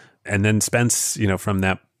 And then Spence, from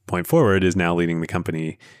that point forward, is now leading the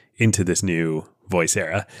company into this new voice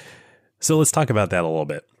era. So let's talk about that a little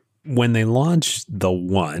bit. When they launched the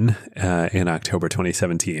One in October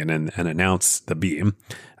 2017 and announced the Beam,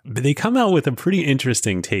 they come out with a pretty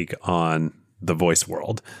interesting take on the voice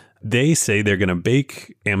world. They say they're going to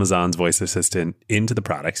bake Amazon's voice assistant into the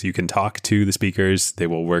products. You can talk to the speakers. They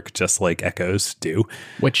will work just like Echoes do.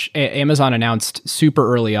 Which Amazon announced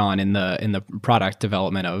super early on in the product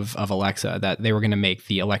development of Alexa, that they were going to make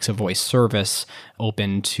the Alexa voice service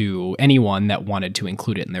open to anyone that wanted to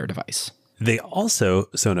include it in their device. They also,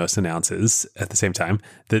 Sonos announces at the same time,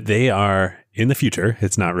 that they are, in the future,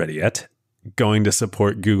 it's not ready yet, going to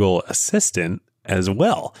support Google Assistant as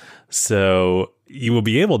well. So you will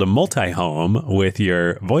be able to multi-home with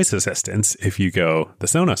your voice assistants if you go the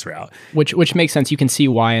Sonos route. Which makes sense. You can see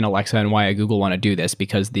why an Alexa and why a Google want to do this,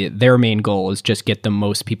 because their main goal is just get the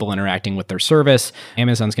most people interacting with their service.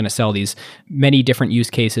 Amazon's going to sell these many different use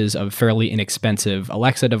cases of fairly inexpensive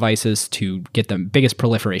Alexa devices to get the biggest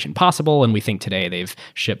proliferation possible. And we think today they've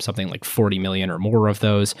shipped something like 40 million or more of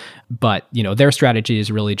those. But their strategy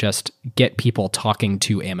is really just get people talking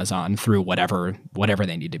to Amazon through whatever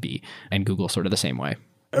they need to be. And Google sort of the same way.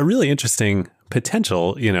 A really interesting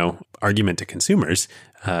potential, argument to consumers.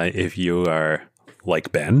 If you are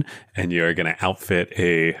like Ben and you're going to outfit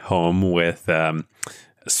a home with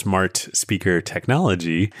smart speaker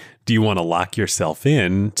technology, do you want to lock yourself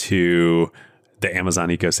in to the Amazon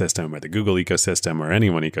ecosystem or the Google ecosystem or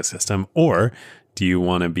anyone ecosystem? Or do you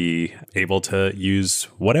want to be able to use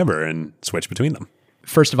whatever and switch between them?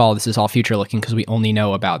 First of all, this is all future looking because we only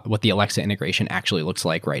know about what the Alexa integration actually looks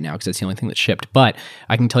like right now because it's the only thing that's shipped. But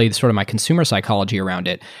I can tell you sort of my consumer psychology around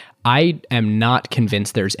it. I am not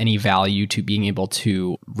convinced there's any value to being able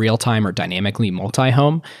to real-time or dynamically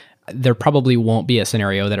multi-home. There probably won't be a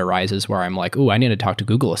scenario that arises where I'm like, ooh, I need to talk to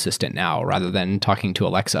Google Assistant now rather than talking to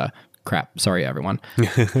Alexa. Crap. Sorry, everyone.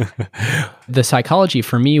 The psychology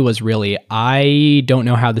for me was really, I don't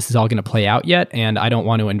know how this is all going to play out yet, and I don't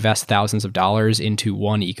want to invest thousands of dollars into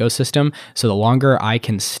one ecosystem. So the longer I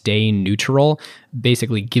can stay neutral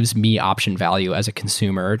basically gives me option value as a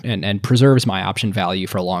consumer and preserves my option value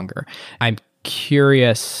for longer. I'm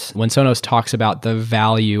curious, when Sonos talks about the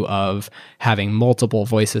value of having multiple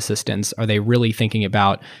voice assistants, are they really thinking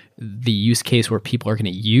about the use case where people are going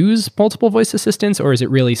to use multiple voice assistants, or is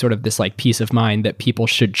it really sort of this like peace of mind that people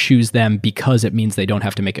should choose them because it means they don't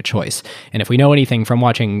have to make a choice? And if we know anything from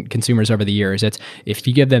watching consumers over the years, it's if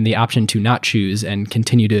you give them the option to not choose and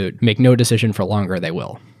continue to make no decision for longer, they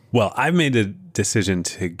will. Well, I've made a decision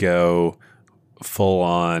to go full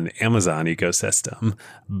on Amazon ecosystem,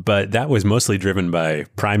 but that was mostly driven by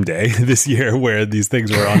Prime Day this year, where these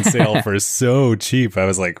things were on sale for so cheap. I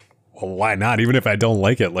was like, well, why not? Even if I don't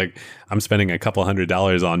like it, like I'm spending a couple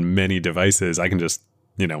 $100s on many devices, I can just,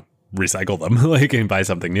 recycle them and buy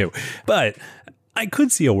something new. But I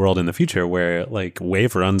could see a world in the future where like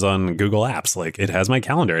Wave runs on Google Apps. Like it has my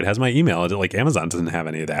calendar, it has my email. Like Amazon doesn't have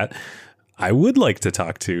any of that. I would like to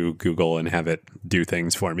talk to Google and have it do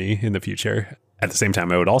things for me in the future. At the same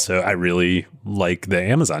time, I really like the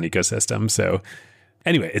Amazon ecosystem. So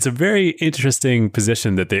anyway, it's a very interesting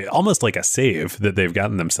position that they almost like a save that they've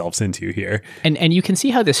gotten themselves into here. And you can see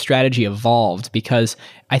how this strategy evolved, because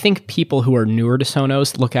I think people who are newer to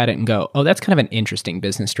Sonos look at it and go, oh, that's kind of an interesting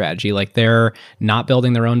business strategy. Like they're not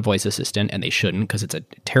building their own voice assistant, and they shouldn't because it's a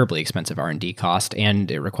terribly expensive R&D cost and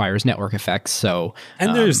it requires network effects. So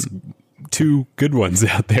and there's two good ones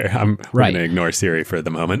out there. We're Right. going to ignore Siri for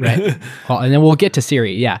the moment. Right. Well, and then we'll get to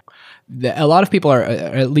Siri. Yeah. A lot of people are,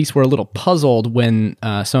 at least were a little puzzled when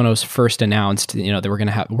Sonos first announced, that we're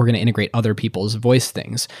going to integrate other people's voice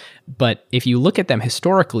things. But if you look at them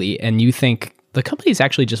historically and you think the company is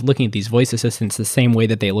actually just looking at these voice assistants the same way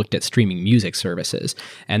that they looked at streaming music services,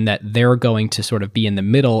 and that they're going to sort of be in the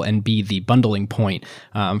middle and be the bundling point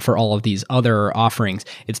for all of these other offerings,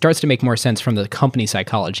 it starts to make more sense from the company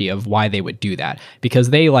psychology of why they would do that. Because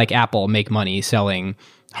they, like Apple, make money selling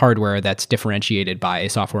hardware that's differentiated by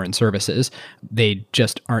software and services. They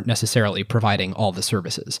just aren't necessarily providing all the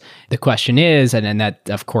services. The question is, and that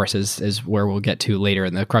of course is where we'll get to later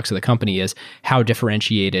in the crux of the company, is how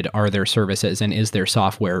differentiated are their services and is their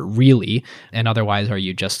software really? And otherwise, are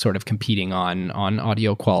you just sort of competing on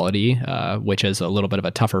audio quality, which is a little bit of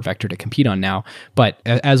a tougher vector to compete on now. But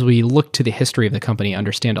as we look to the history of the company,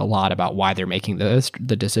 understand a lot about why they're making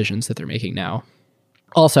the decisions that they're making now.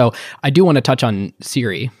 Also, I do want to touch on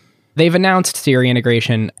Siri. They've announced Siri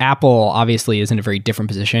integration. Apple obviously is in a very different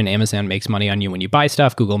position. Amazon makes money on you when you buy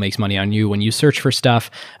stuff. Google makes money on you when you search for stuff.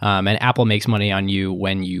 And Apple makes money on you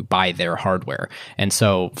when you buy their hardware. And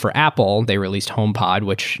so for Apple, they released HomePod,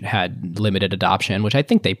 which had limited adoption, which I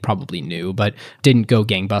think they probably knew, but didn't go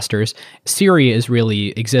gangbusters. Siri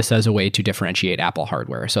exists as a way to differentiate Apple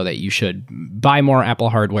hardware so that you should buy more Apple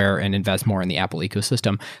hardware and invest more in the Apple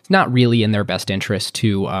ecosystem. It's not really in their best interest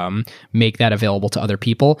to make that available to other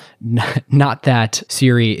people. Not that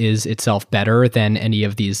Siri is itself better than any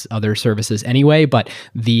of these other services anyway, but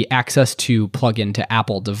the access to plug into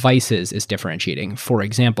Apple devices is differentiating. For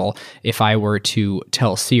example, if I were to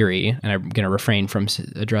tell Siri, and I'm going to refrain from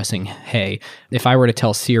addressing hey, if I were to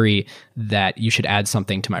tell Siri that you should add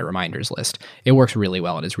something to my reminders list, it works really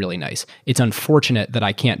well and is really nice. It's unfortunate that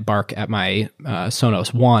I can't bark at my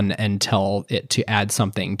Sonos One and tell it to add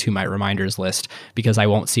something to my reminders list because I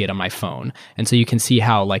won't see it on my phone. And so you can see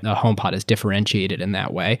how like a HomePod is differentiated in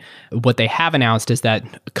that way. What they have announced is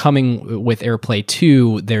that coming with AirPlay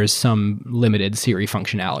 2, there's some limited Siri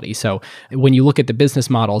functionality. So when you look at the business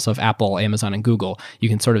models of Apple, Amazon, and Google, you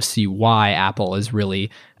can sort of see why Apple is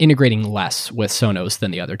really integrating less with Sonos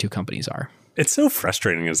than the other two companies are. It's so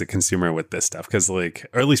frustrating as a consumer with this stuff because, like,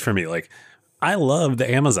 or at least for me, like, I love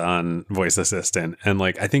the Amazon voice assistant and,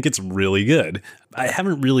 like, I think it's really good. I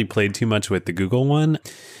haven't really played too much with the Google one.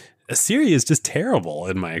 Siri is just terrible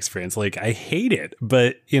in my experience. Like, I hate it.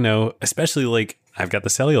 But, especially, like, I've got the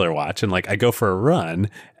cellular watch and, like, I go for a run.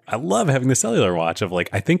 I love having the cellular watch of, like,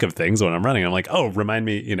 I think of things when I'm running. I'm like, oh, remind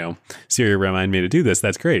me, Siri, remind me to do this.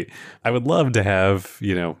 That's great. I would love to have,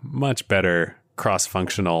 much better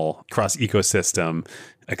cross-functional, cross-ecosystem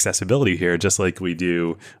accessibility here, just like we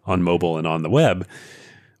do on mobile and on the web.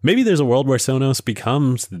 Maybe there's a world where Sonos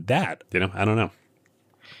becomes that, I don't know.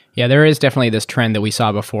 Yeah, there is definitely this trend that we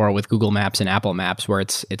saw before with Google Maps and Apple Maps where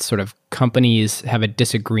it's sort of companies have a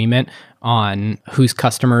disagreement on whose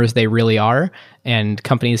customers they really are, and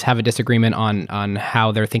companies have a disagreement on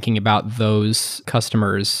how they're thinking about those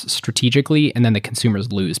customers strategically, and then the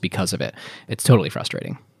consumers lose because of it. It's totally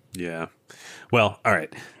frustrating. Yeah. Well, all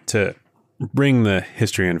right. To bring the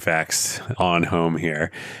history and facts on home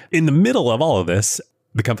here, in the middle of all of this,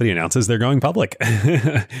 the company announces they're going public.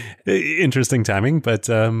 Interesting timing, but...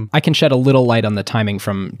 I can shed a little light on the timing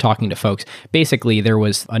from talking to folks. Basically, there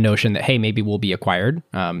was a notion that, hey, maybe we'll be acquired.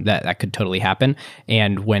 That could totally happen.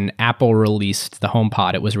 And when Apple released the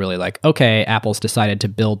HomePod, it was really like, okay, Apple's decided to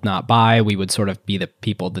build, not buy. We would sort of be the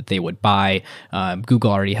people that they would buy.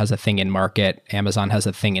 Google already has a thing in market. Amazon has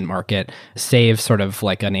a thing in market. Save sort of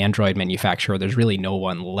like an Android manufacturer. There's really no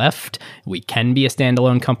one left. We can be a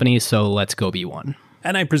standalone company, so let's go be one.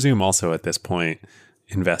 And I presume also at this point,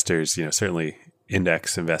 investors, certainly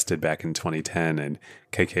Index invested back in 2010 and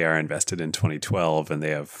KKR invested in 2012, and they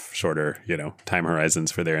have shorter, time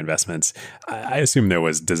horizons for their investments. I assume there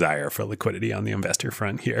was desire for liquidity on the investor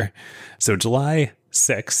front here. So July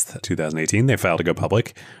 6th, 2018, they filed to go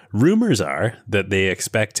public. Rumors are that they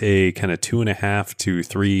expect a kind of $2.5 to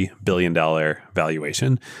 $3 billion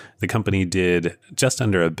valuation. The company did just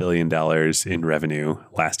under $1 billion in revenue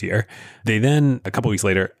last year. They then, a couple weeks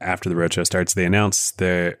later, after the roadshow starts, they announce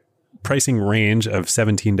their pricing range of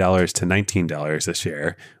 $17 to $19 a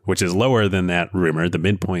share, which is lower than that rumor. The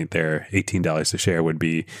midpoint there, $18 a share, would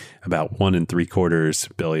be about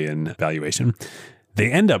 $1.75 billion valuation. They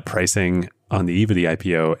end up pricing on the eve of the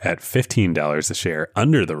IPO at $15 a share,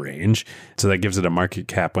 under the range. So that gives it a market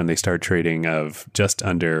cap when they start trading of just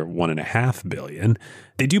under $1.5 billion.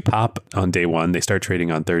 They do pop on day one. They start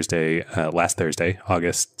trading on last Thursday,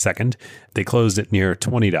 August 2nd. They closed at near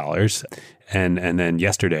 $20. And then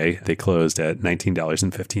yesterday they closed at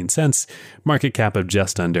 $19.15, market cap of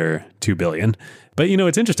just under $2 billion. But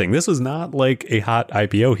it's interesting. This was not like a hot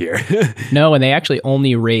IPO here. No, and they actually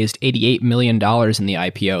only raised $88 million in the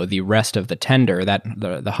IPO. The rest of the tender, the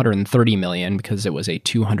 $130 million, because it was a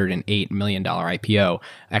 $208 million IPO,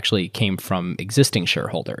 actually came from existing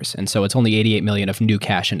shareholders. And so it's only $88 million of new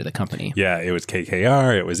cash into the company. Yeah, it was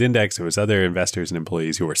KKR, it was Index, it was other investors and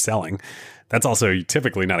employees who were selling. That's also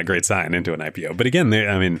typically not a great sign into an IPO. But again,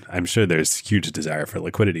 I'm sure there's huge desire for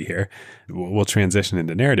liquidity here. We'll transition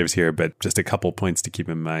into narratives here, but just a couple points to keep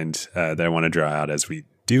in mind that I want to draw out as we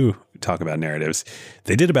do talk about narratives.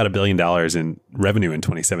 They did about $1 billion in revenue in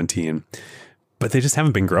 2017, but they just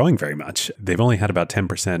haven't been growing very much. They've only had about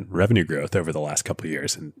 10% revenue growth over the last couple of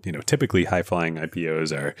years. And, typically high-flying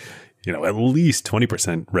IPOs are, at least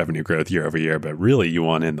 20% revenue growth year over year, but really you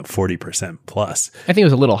want in the 40% plus. I think it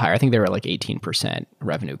was a little higher. I think they were like 18%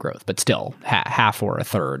 revenue growth, but still half or a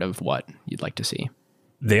third of what you'd like to see.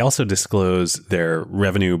 They also disclose their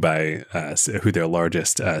revenue by who their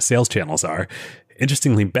largest sales channels are.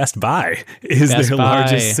 Interestingly, Best Buy is their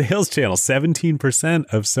largest sales channel. 17%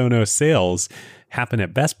 of Sonos sales happen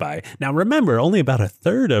at Best Buy. Now, remember, only about a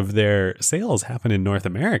third of their sales happen in North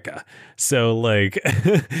America. So, a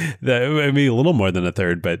little more than a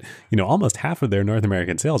third, but, almost half of their North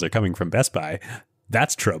American sales are coming from Best Buy.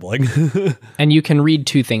 That's troubling. And you can read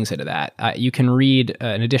two things into that. You can read,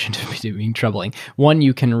 in addition to being troubling, one,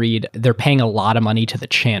 you can read they're paying a lot of money to the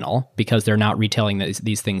channel because they're not retailing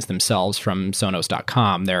these things themselves from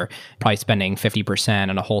Sonos.com. They're probably spending 50%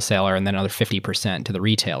 on a wholesaler and then another 50% to the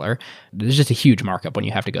retailer. There's just a huge markup when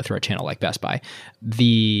you have to go through a channel like Best Buy.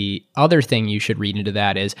 The other thing you should read into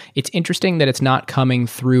that is it's interesting that it's not coming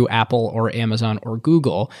through Apple or Amazon or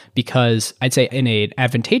Google, because I'd say in an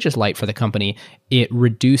advantageous light for the company, it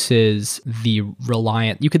reduces the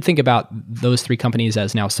reliance. You could think about those three companies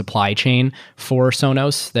as now supply chain for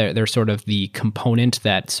Sonos. They're sort of the component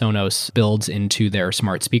that Sonos builds into their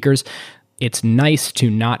smart speakers. It's nice to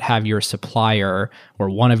not have your supplier or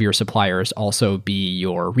one of your suppliers also be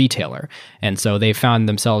your retailer. And so they found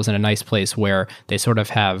themselves in a nice place where they sort of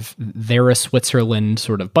have, they're a Switzerland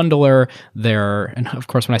sort of bundler. And of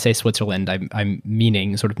course, when I say Switzerland, I'm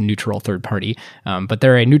meaning sort of neutral third party. But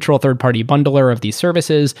they're a neutral third party bundler of these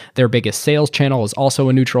services. Their biggest sales channel is also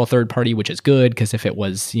a neutral third party, which is good, because if it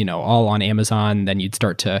was, all on Amazon, then you'd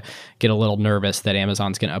start to get a little nervous that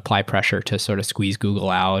Amazon's going to apply pressure to sort of squeeze Google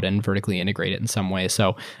out and vertically integrate it in some way.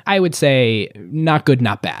 So I would say not good,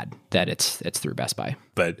 not bad that it's through Best Buy.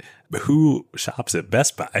 But who shops at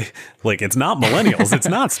Best Buy? It's not millennials. It's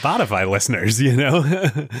not Spotify listeners,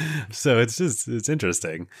 So it's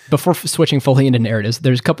interesting. Before switching fully into narratives,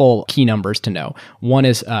 there's a couple key numbers to know. One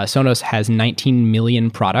is Sonos has 19 million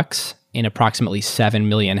products in approximately 7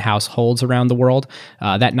 million households around the world.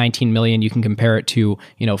 That 19 million, you can compare it to,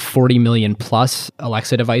 40 million plus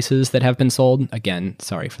Alexa devices that have been sold. Again,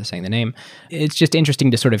 sorry for saying the name. It's just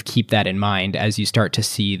interesting to sort of keep that in mind as you start to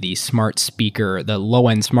see the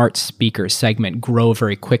low-end smart speaker segment grow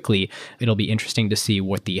very quickly. It'll be interesting to see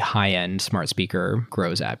what the high-end smart speaker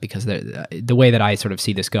grows at, because the way that I sort of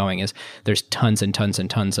see this going is there's tons and tons and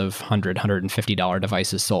tons of $100, $150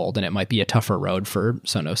 devices sold, and it might be a tougher road for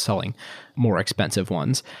Sonos selling more expensive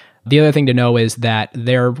ones. The other thing to know is that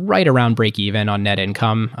they're right around break even on net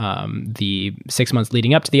income. The 6 months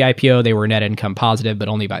leading up to the IPO, they were net income positive, but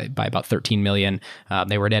only by about 13 million.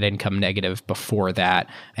 They were net income negative before that.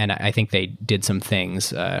 And I think they did some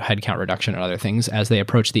things, headcount reduction and other things, as they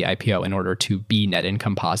approached the IPO in order to be net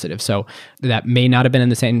income positive. So that may not have been in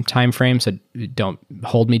the same time frame, so don't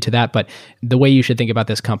hold me to that. But the way you should think about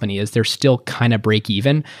this company is they're still kind of break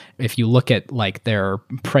even. If you look at their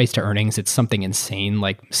price to earnings, it's something insane,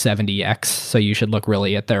 like 70x. So you should look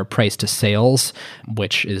really at their price to sales,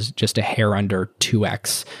 which is just a hair under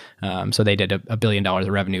 2x. So they did $1 billion of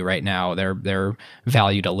revenue right now. They're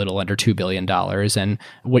valued a little under $2 billion. And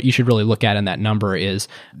what you should really look at in that number is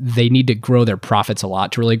they need to grow their profits a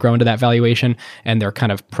lot to really grow into that valuation. And they're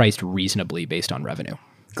kind of priced reasonably based on revenue.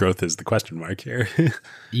 Growth is the question mark here.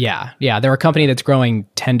 Yeah. They're a company that's growing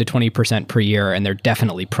 10 to 20% per year, and they're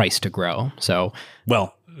definitely priced to grow. So,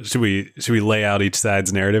 well, should we lay out each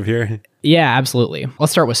side's narrative here? Yeah, absolutely.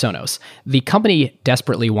 Let's start with Sonos. The company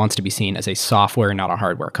desperately wants to be seen as a software, not a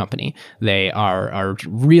hardware company. They are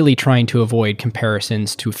really trying to avoid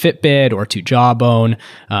comparisons to Fitbit or to Jawbone.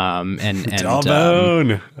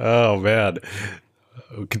 Jawbone. Oh man.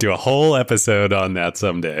 We could do a whole episode on that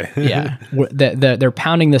someday. Yeah. They're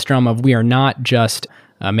pounding this drum of we are not just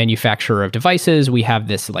manufacturer of devices. We have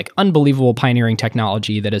this like unbelievable pioneering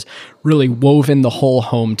technology that has really woven the whole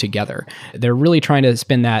home together. They're really trying to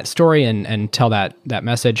spin that story and tell that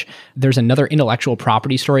message. There's another intellectual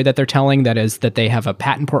property story that they're telling, that is that they have a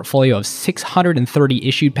patent portfolio of 630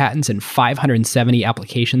 issued patents and 570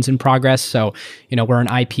 applications in progress. So, we're an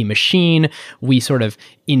IP machine. We sort of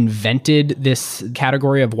invented this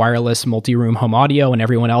category of wireless multi-room home audio, and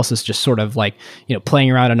everyone else is just sort of like,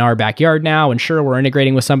 playing around in our backyard now. And sure, we're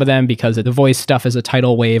integrating with some of them because the voice stuff is a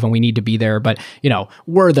tidal wave and we need to be there. But,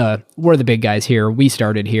 we're the big guys here. We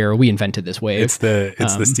started here. We invented this wave. It's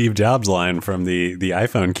the Steve Jobs line from the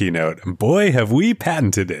iPhone keynote. Boy, have we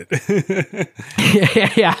patented it.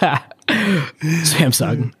 Yeah.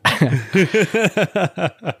 Samsung.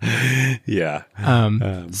 Yeah.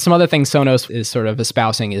 Some other things Sonos is sort of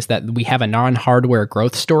espousing is that we have a non-hardware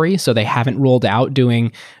growth story. So they haven't ruled out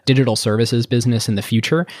doing digital services business in the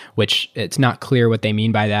future, which it's not clear what they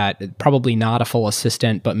mean by that. Probably not a full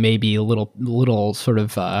assistant, but maybe a little sort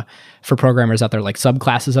of for programmers out there, like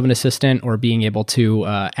subclasses of an assistant, or being able to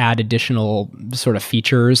add additional sort of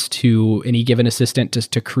features to any given assistant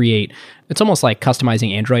just to create. It's almost like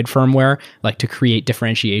customizing Android firmware, like to create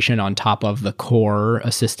differentiation on top of the core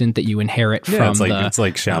assistant that you inherit from it's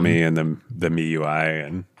like Xiaomi and the MIUI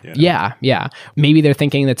and Yeah. Maybe they're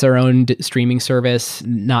thinking that's their own streaming service.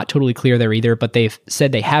 Not totally clear there either, but they've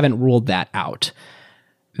said they haven't ruled that out.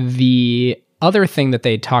 The other thing that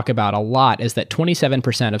they talk about a lot is that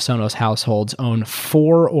 27% of Sonos households own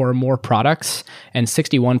 4 or more products, and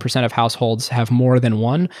 61% of households have more than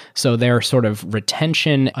one. So their sort of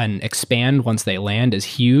retention and expand once they land is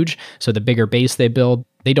huge. So the bigger base they build,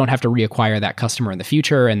 they don't have to reacquire that customer in the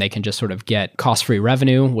future, and they can just sort of get cost-free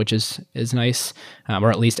revenue, which is nice,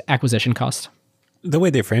 or at least acquisition cost. The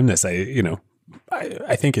way they frame this,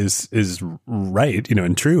 I think is right,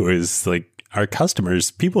 and true, is like, our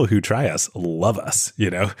customers, people who try us, love us.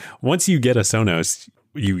 Once you get a Sonos,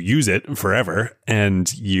 you use it forever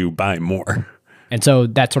and you buy more. And so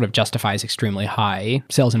that sort of justifies extremely high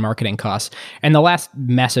sales and marketing costs. And the last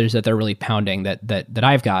message that they're really pounding that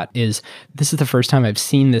I've got is, this is the first time I've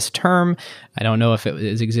seen this term. I don't know if it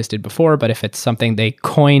has existed before, but if it's something they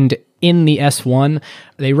coined in the S1,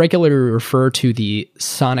 they regularly refer to the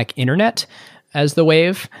sonic internet as the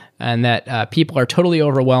wave, and that people are totally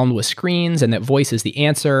overwhelmed with screens, and that voice is the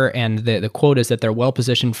answer. And the quote is that they're well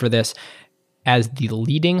positioned for this as the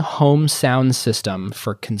leading home sound system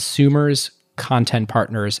for consumers, content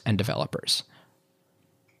partners, and developers.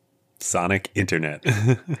 Sonic internet.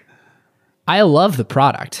 I love the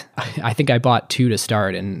product. I think I bought 2 to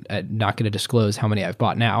start, and I'm not going to disclose how many I've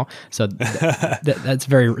bought now. So that's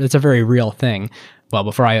a very real thing. Well,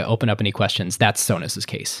 before I open up any questions, that's Sonos's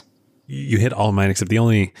case. You hit all of mine, except the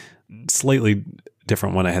only slightly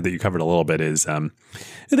different one I had that you covered a little bit is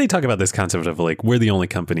they talk about this concept of like, we're the only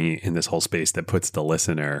company in this whole space that puts the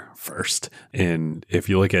listener first. And if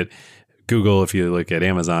you look at Google, if you look at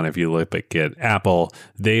Amazon, if you look at Apple,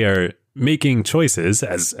 they are making choices,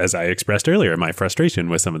 as I expressed earlier, my frustration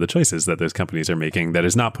with some of the choices that those companies are making, that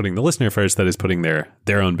is not putting the listener first, that is putting their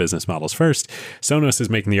own business models first. Sonos is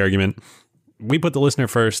making the argument, we put the listener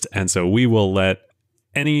first, and so we will let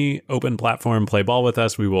any open platform play ball with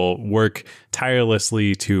us. We will work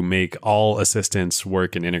tirelessly to make all assistants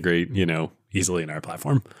work and integrate, easily in our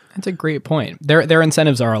platform. That's a great point. Their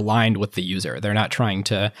incentives are aligned with the user. They're not trying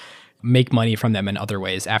to make money from them in other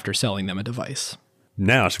ways after selling them a device.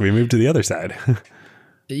 Now, should we move to the other side?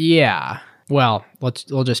 Yeah. Well,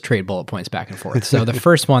 we'll just trade bullet points back and forth. So the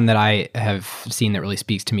first one that I have seen that really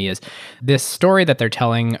speaks to me is this story that they're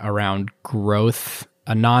telling around growth,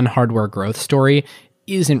 a non-hardware growth story,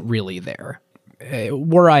 isn't really there.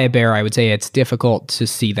 Were I a bear, I would say it's difficult to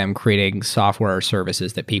see them creating software or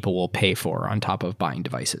services that people will pay for on top of buying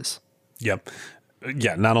devices. Yep.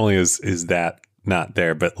 Yeah, not only is that not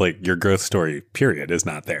there, but like your growth story period is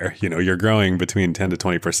not there. You're growing between 10 to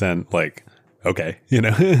 20%, like, okay,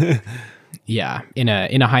 Yeah, in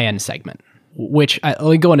a high-end segment. Which let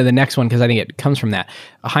me go into the next one because I think it comes from that.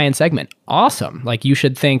 A high-end segment, awesome. Like, you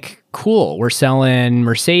should think, cool, we're selling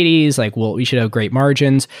Mercedes, like, well, we should have great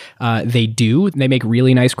margins. They do. They make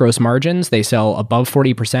really nice gross margins. They sell above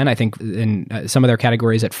 40%. I think in some of their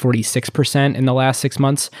categories at 46% in the last 6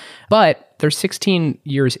 months. But they're 16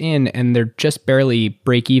 years in, and they're just barely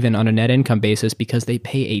break even on a net income basis because they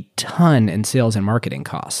pay a ton in sales and marketing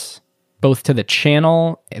costs, both to the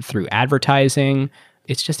channel, through advertising.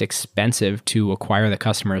 It's just expensive to acquire the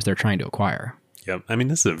customers they're trying to acquire. Yep. I mean,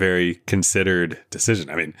 this is a very considered decision.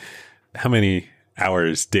 I mean, how many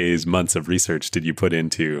hours, days, months of research did you put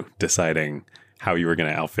into deciding how you were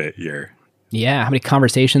going to outfit your Yeah, how many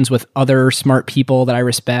conversations with other smart people that I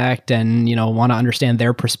respect and, want to understand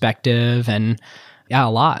their perspective, and yeah,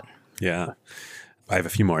 a lot. Yeah. I have a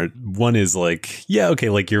few more. One is like, yeah, okay,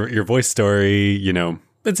 like your voice story,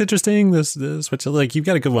 it's interesting. This Switzerland, like you've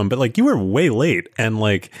got a good one, but like you were way late, and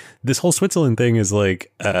like this whole Switzerland thing is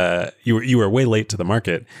like, you were way late to the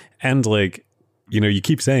market, and like, you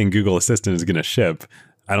keep saying Google Assistant is going to ship.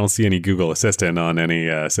 I don't see any Google Assistant on any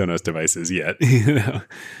Sonos devices yet.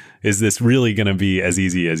 Is this really going to be as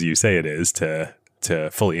easy as you say it is to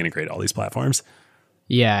fully integrate all these platforms?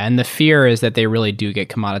 Yeah, and the fear is that they really do get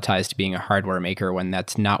commoditized to being a hardware maker when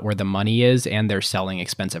that's not where the money is, and they're selling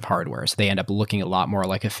expensive hardware. So they end up looking a lot more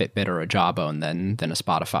like a Fitbit or a Jawbone than a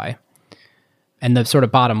Spotify. And the sort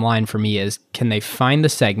of bottom line for me is, can they find the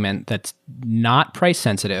segment that's not price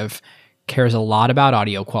sensitive, cares a lot about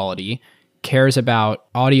audio quality, cares about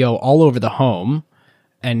audio all over the home,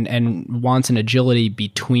 and wants an agility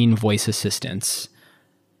between voice assistants?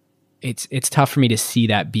 It's tough for me to see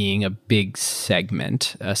that being a big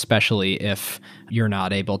segment, especially if you're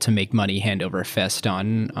not able to make money hand over fist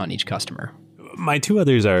on each customer. My two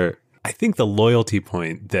others are, I think the loyalty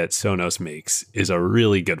point that Sonos makes is a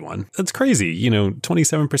really good one. That's crazy.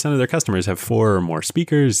 27% of their customers have 4 or more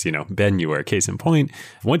speakers. Ben, you are a case in point.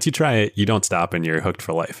 Once you try it, you don't stop and you're hooked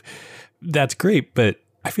for life. That's great, but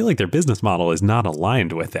I feel like their business model is not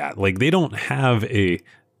aligned with that. Like they don't have a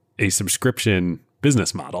subscription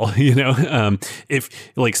business model. If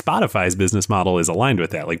like Spotify's business model is aligned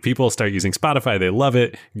with that, like people start using Spotify, they love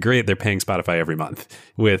it, great, they're paying Spotify every month.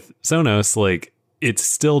 With Sonos, like it's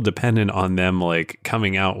still dependent on them like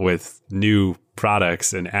coming out with new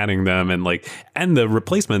products and adding them, and the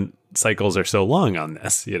replacement cycles are so long on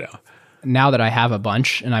this. Now that I have a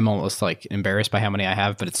bunch, and I'm almost like embarrassed by how many I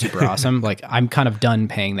have, but it's super awesome. Like I'm kind of done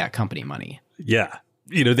paying that company money. Yeah.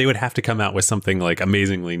 They would have to come out with something like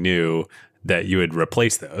amazingly new that you would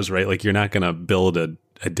replace those, right? Like you're not going to build a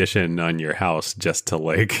addition on your house just to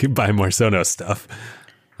like buy more Sonos stuff.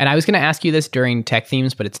 And I was going to ask you this during tech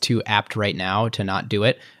themes, but it's too apt right now to not do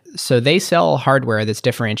it. So they sell hardware that's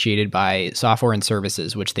differentiated by software and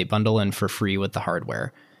services, which they bundle in for free with the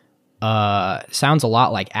hardware. Sounds a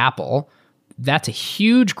lot like Apple. That's a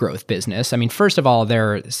huge growth business. I mean, first of all,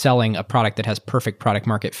 they're selling a product that has perfect product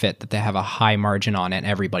market fit that they have a high margin on and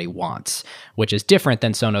everybody wants, which is different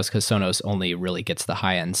than Sonos because Sonos only really gets the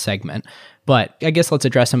high-end segment. But I guess let's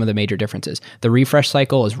address some of the major differences. The refresh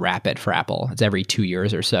cycle is rapid for Apple. It's every 2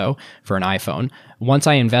 years or so for an iPhone. Once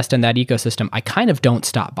I invest in that ecosystem, I kind of don't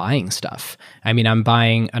stop buying stuff. I mean, I'm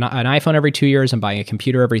buying an iPhone every 2 years. I'm buying a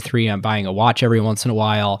computer every 3. I'm buying a watch every once in a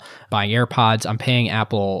while, buying AirPods. I'm paying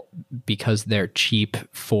Apple because they're cheap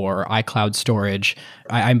for iCloud storage.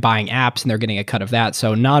 I'm buying apps and they're getting a cut of that.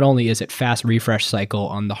 So not only is it fast refresh cycle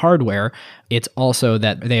on the hardware, it's also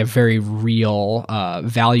that they have very real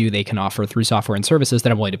value they can offer through software and services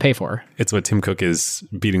that I'm willing to pay for. It's what Tim Cook is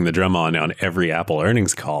beating the drum on every Apple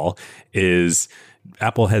earnings call is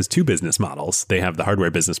Apple has 2 business models. They have the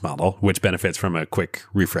hardware business model, which benefits from a quick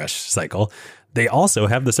refresh cycle. They also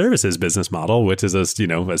have the services business model, which is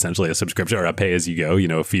essentially a subscription or a pay as you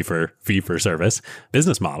go, fee for service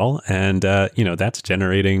business model. And, that's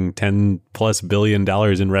generating $10+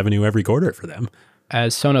 billion in revenue every quarter for them.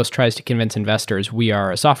 As Sonos tries to convince investors, we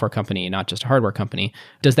are a software company, not just a hardware company.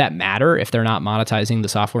 Does that matter if they're not monetizing the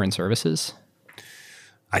software and services?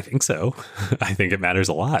 I think so. I think it matters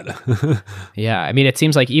a lot. Yeah. I mean, it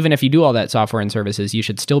seems like even if you do all that software and services, you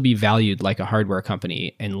should still be valued like a hardware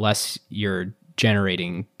company unless you're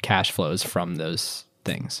generating cash flows from those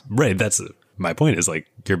things. Right. That's my point is like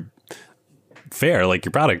you're fair. Like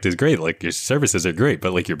your product is great. Like your services are great,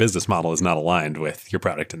 but like your business model is not aligned with your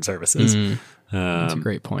product and services. That's a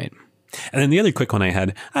great point. And then the other quick one I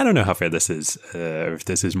had, I don't know how fair this is, if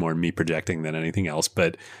this is more me projecting than anything else,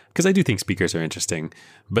 but because I do think speakers are interesting,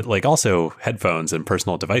 but like also headphones and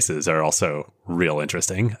personal devices are also real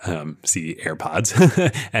interesting. See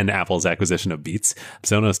AirPods and Apple's acquisition of Beats.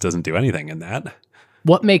 Sonos doesn't do anything in that.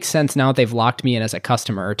 What makes sense now that they've locked me in as a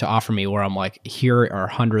customer to offer me where I'm like, here are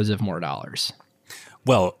hundreds of more dollars?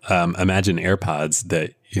 Well, imagine AirPods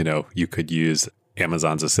that, you could use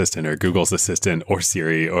Amazon's assistant or Google's assistant or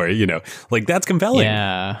Siri or, like that's compelling.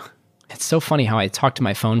 Yeah. It's so funny how I talk to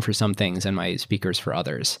my phone for some things and my speakers for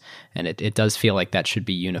others. And it does feel like that should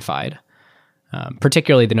be unified.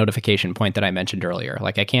 Particularly the notification point that I mentioned earlier.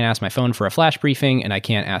 Like I can't ask my phone for a flash briefing and I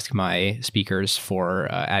can't ask my speakers for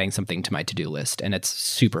adding something to my to-do list. And it's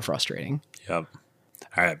super frustrating. Yep.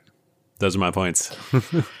 All right. Those are my points.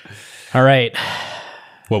 All right.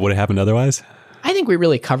 What would have happened otherwise? I think we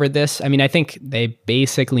really covered this. I mean, I think they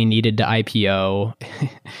basically needed to IPO.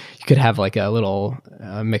 You could have like a little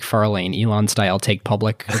McFarlane Elon style take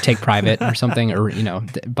public or take private or something, or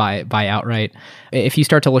buy outright. If you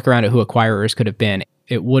start to look around at who acquirers could have been,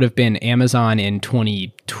 it would have been Amazon in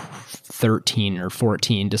 2013 or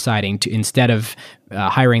 14 deciding to, instead of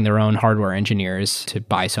hiring their own hardware engineers, to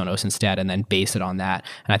buy Sonos instead and then base it on that.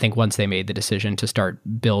 And I think once they made the decision to start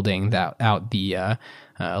building out the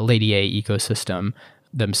Lady A ecosystem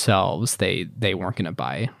themselves, they weren't going to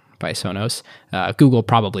buy Sonos. Google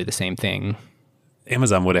probably the same thing.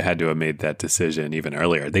 Amazon would have had to have made that decision even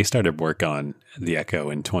earlier. They started work on the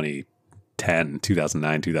Echo in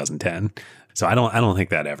 2009, 2010. So I don't think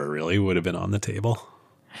that ever really would have been on the table.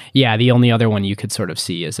 Yeah, the only other one you could sort of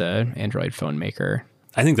see is a Android phone maker.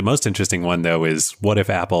 I think the most interesting one, though, is what if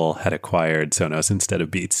Apple had acquired Sonos instead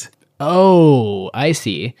of Beats? Oh, I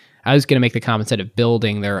see. I was going to make the comment, instead of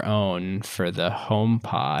building their own for the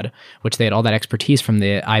HomePod, which they had all that expertise from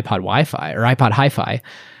the iPod Wi-Fi or iPod Hi-Fi.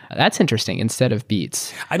 That's interesting, instead of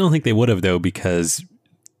Beats. I don't think they would have, though, because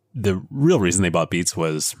the real reason they bought Beats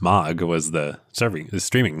was Mog, was the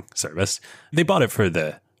streaming service. They bought it for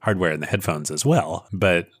the hardware and the headphones as well,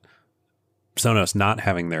 but Sonos not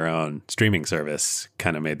having their own streaming service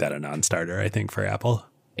kind of made that a non-starter, I think, for Apple.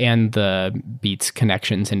 And the Beats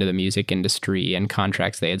connections into the music industry and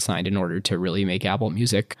contracts they had signed in order to really make Apple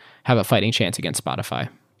Music have a fighting chance against Spotify.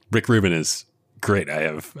 Rick Rubin is great. I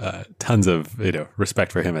have tons of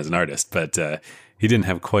respect for him as an artist, but he didn't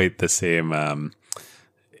have quite the same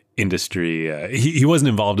industry. He wasn't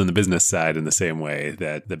involved in the business side in the same way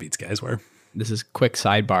that the Beats guys were. This is a quick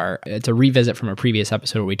sidebar. It's a revisit from a previous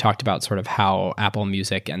episode where we talked about sort of how Apple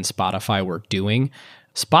Music and Spotify were doing.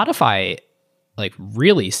 Spotify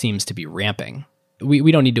really seems to be ramping.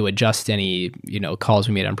 We don't need to adjust any, calls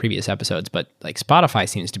we made on previous episodes, but Spotify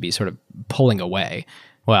seems to be sort of pulling away.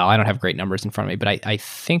 Well, I don't have great numbers in front of me, but I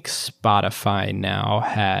think Spotify now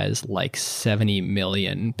has 70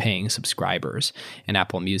 million paying subscribers, and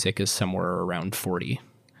Apple Music is somewhere around 40.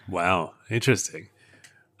 Wow, interesting.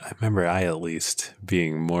 I remember I at least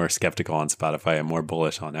being more skeptical on Spotify and more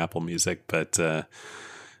bullish on Apple Music, but I don't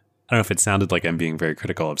know if it sounded like I'm being very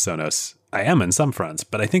critical of Sonos. I am in some fronts,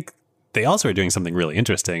 but I think they also are doing something really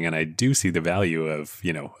interesting, and I do see the value of,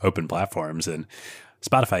 open platforms, and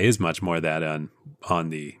Spotify is much more that on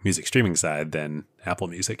the music streaming side than Apple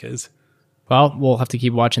Music is. Well, we'll have to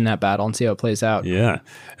keep watching that battle and see how it plays out. Yeah,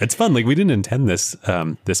 it's fun. We didn't intend this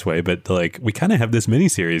this way, but we kind of have this mini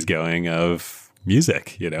series going of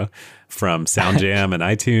music, from SoundJam and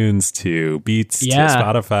iTunes to Beats to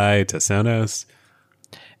Spotify to Sonos.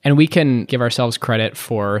 And we can give ourselves credit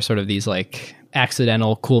for sort of these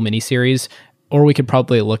accidental cool miniseries, or we could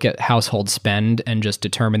probably look at household spend and just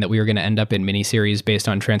determine that we were going to end up in miniseries based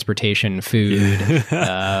on transportation, food,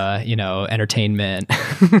 entertainment.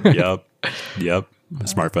 Yep.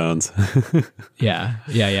 Smartphones. Yeah.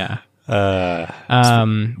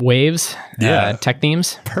 Waves, tech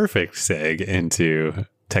themes. Perfect seg into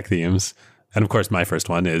tech themes. And of course, my first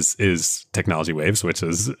one is technology waves, which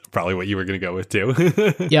is probably what you were going to go with too.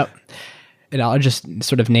 Yep. And I'll just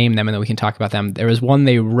sort of name them and then we can talk about them. There was one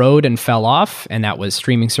they rode and fell off, and that was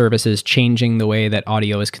streaming services changing the way that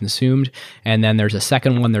audio is consumed. And then there's a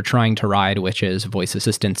second one they're trying to ride, which is voice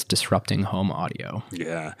assistants disrupting home audio.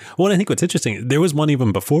 Yeah. Well, I think what's interesting, there was one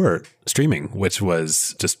even before streaming, which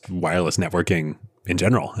was just wireless networking in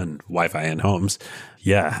general and Wi-Fi in homes.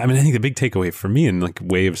 Yeah. I think the big takeaway for me in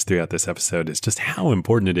waves throughout this episode is just how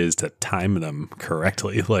important it is to time them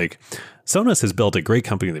correctly. Sonos has built a great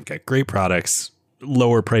company. They've got great products,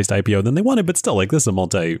 lower priced IPO than they wanted, but still this is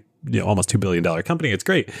a almost $2 billion company. It's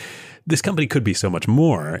great. This company could be so much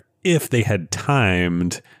more if they had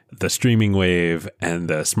timed the streaming wave and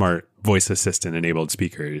the smart voice assistant enabled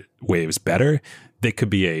speaker waves better. They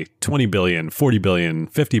could be a $20 billion, $40 billion,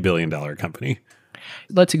 $50 billion company.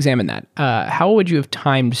 Let's examine that. How would you have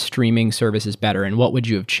timed streaming services better, and what would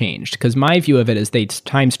you have changed? Because my view of it is they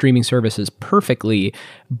timed streaming services perfectly,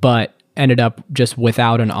 but ended up just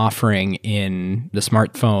without an offering in the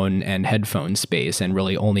smartphone and headphone space, and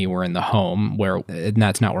really only were in the home, and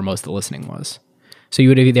that's not where most of the listening was. So you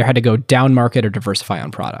would have either had to go down market or diversify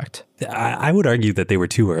on product. I would argue that they were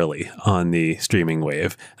too early on the streaming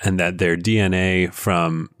wave, and that their DNA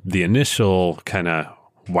from the initial kind of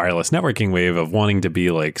wireless networking wave of wanting to be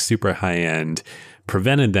super high end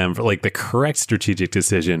prevented them for the correct strategic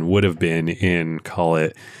decision would have been in, call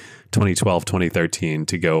it 2012, 2013,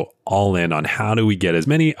 to go all in on how do we get as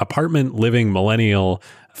many apartment living millennial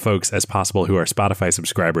folks as possible who are Spotify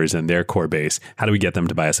subscribers in their core base. How do we get them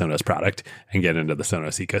to buy a Sonos product and get into the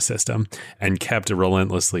Sonos ecosystem? And kept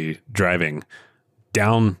relentlessly driving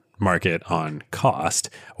down market on cost,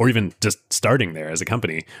 or even just starting there as a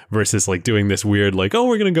company versus like doing this weird, like, oh,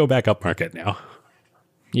 we're going to go back up market now.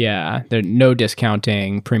 Yeah, there's no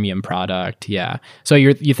discounting, premium product. Yeah. So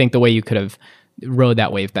you think the way you could have rode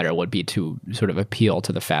that wave better would be to sort of appeal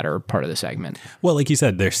to the fatter part of the segment. Well, like you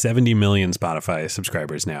said, there's 70 million Spotify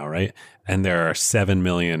subscribers now, right? And there are 7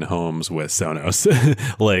 million homes with Sonos.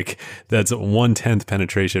 Like, that's 1/10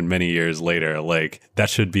 penetration many years later. Like, that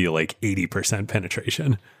should be like 80%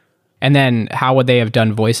 penetration. And then how would they have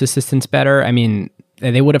done voice assistants better? I mean,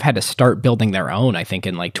 they would have had to start building their own, I think,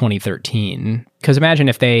 in like 2013. Because imagine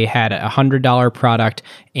if they had a $100 product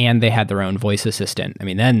and they had their own voice assistant. I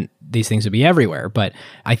mean, then these things would be everywhere. But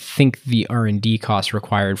I think the R&D cost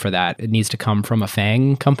required for that, it needs to come from a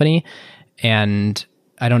FANG company. And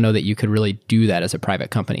I don't know that you could really do that as a private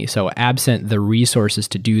company. So absent the resources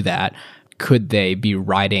to do that, could they be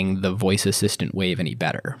riding the voice assistant wave any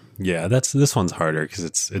better? Yeah, this one's harder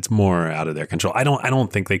because it's more out of their control. I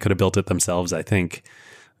don't think they could have built it themselves. I think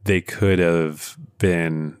they could have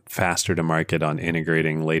been faster to market on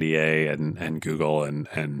integrating Lady A and Google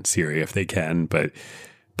and Siri if they can, but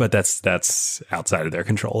that's outside of their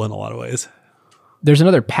control in a lot of ways. There's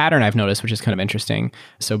another pattern I've noticed, which is kind of interesting.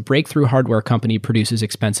 So breakthrough hardware company produces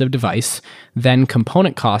expensive device, then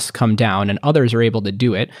component costs come down and others are able to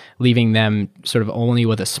do it, leaving them sort of only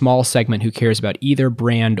with a small segment who cares about either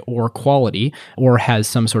brand or quality or has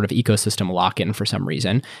some sort of ecosystem lock-in for some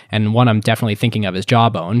reason. And one I'm definitely thinking of is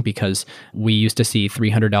Jawbone, because we used to see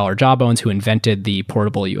 $300 Jawbones who invented the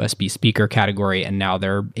portable USB speaker category, and now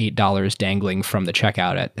they're $8 dangling from the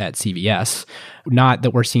checkout at CVS. Not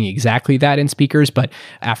that we're seeing exactly that in speakers, but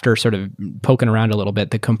after sort of poking around a little bit,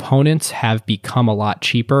 the components have become a lot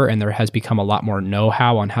cheaper and there has become a lot more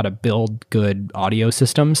know-how on how to build good audio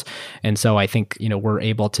systems. And so I think, we're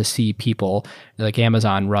able to see people like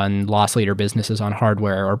Amazon run loss leader businesses on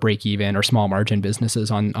hardware or break even or small margin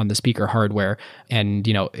businesses on the speaker hardware. And,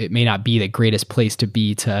 it may not be the greatest place to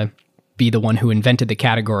be the one who invented the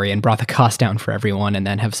category and brought the cost down for everyone and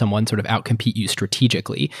then have someone sort of outcompete you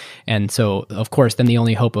strategically. And so, of course, then the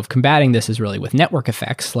only hope of combating this is really with network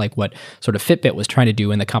effects, like what sort of Fitbit was trying to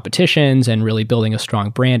do in the competitions and really building a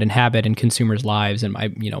strong brand and habit in consumers' lives. And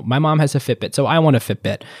my mom has a Fitbit, so I want a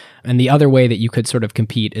Fitbit. And the other way that you could sort of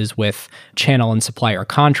compete is with channel and supplier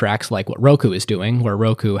contracts, like what Roku is doing, where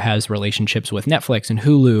Roku has relationships with Netflix and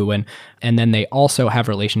Hulu, and then they also have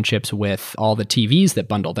relationships with all the TVs that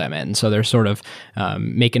bundle them in. So they're sort of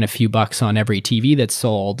making a few bucks on every TV that's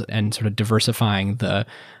sold and sort of diversifying the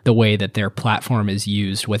way that their platform is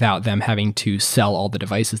used without them having to sell all the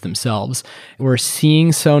devices themselves. We're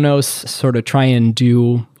seeing Sonos sort of try and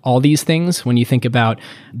do all these things. When you think about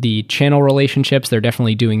the channel relationships, they're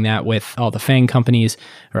definitely doing that with all the FANG companies,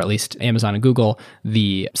 or at least Amazon and Google.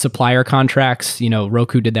 The supplier contracts,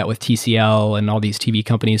 Roku did that with TCL and all these TV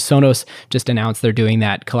companies. Sonos just announced they're doing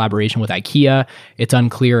that collaboration with IKEA. It's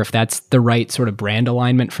unclear if that's the right sort of brand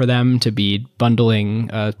alignment for them to be bundling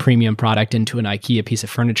a premium product into an IKEA piece of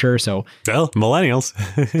furniture. So, well, millennials.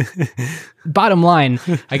 Bottom line,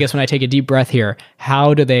 I guess when I take a deep breath here,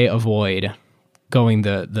 how do they avoid going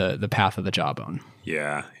the path of the Jawbone?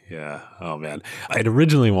 Yeah. Oh, man. I'd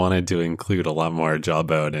originally wanted to include a lot more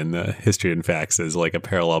Jawbone in the history and facts as like a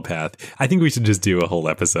parallel path. I think we should just do a whole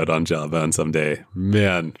episode on Jawbone someday.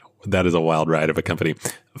 Man, that is a wild ride of a company.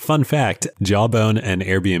 Fun fact, Jawbone and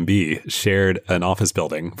Airbnb shared an office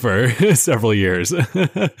building for several years.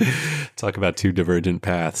 Talk about two divergent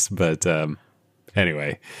paths. But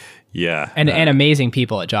anyway, yeah. And amazing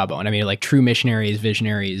people at Jawbone. I mean, like true missionaries,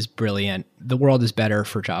 visionaries, brilliant. The world is better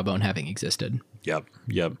for Jawbone having existed. Yep.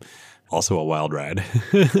 Also a wild ride.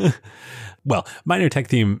 Well, minor tech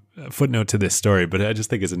theme footnote to this story, but I just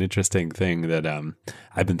think it's an interesting thing that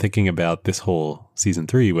I've been thinking about this whole season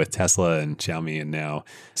 3 with Tesla and Xiaomi and now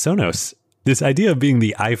Sonos. This idea of being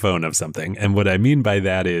the iPhone of something. And what I mean by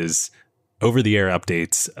that is over-the-air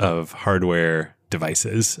updates of hardware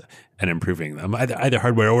devices and improving them, either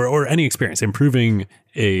hardware or any experience, improving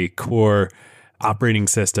a core operating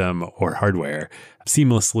system or hardware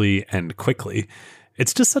seamlessly and quickly.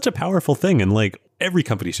 It's just such a powerful thing. And like every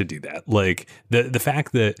company should do that. Like the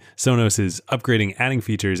fact that Sonos is upgrading, adding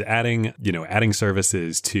features, adding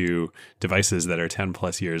services to devices that are 10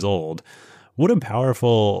 plus years old. What a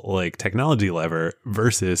powerful like technology lever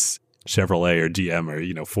versus Chevrolet or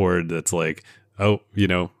GM or, Ford. That's like, oh,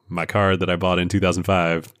 my car that I bought in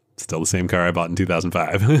 2005, still the same car I bought in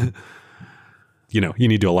 2005. You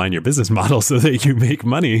need to align your business model so that you make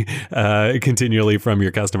money continually from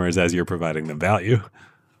your customers as you're providing them value.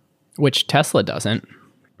 Which Tesla doesn't.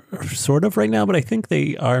 Sort of right now, but I think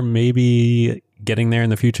they are maybe getting there in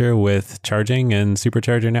the future with charging and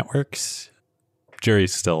supercharger networks?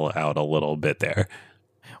 Jury's still out a little bit there.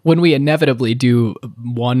 When we inevitably do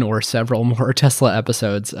one or several more Tesla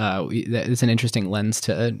episodes, it's an interesting lens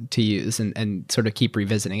to use and sort of keep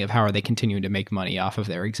revisiting of how are they continuing to make money off of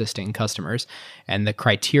their existing customers. And the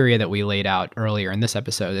criteria that we laid out earlier in this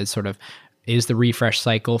episode is sort of, is the refresh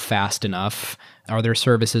cycle fast enough? Are there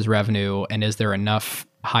services revenue? And is there enough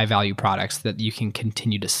high value products that you can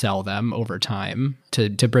continue to sell them over time to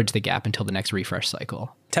bridge the gap until the next refresh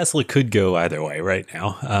cycle? Tesla could go either way right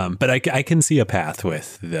now, but I can see a path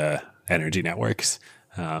with the energy networks.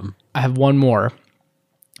 I have one more.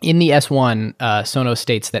 In the S1, Sonos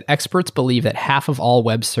states that experts believe that half of all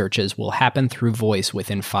web searches will happen through voice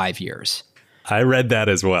within 5 years. I read that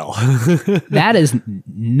as well. That is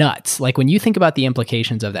nuts. Like when you think about the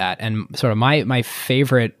implications of that, and sort of my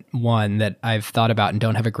favorite one that I've thought about and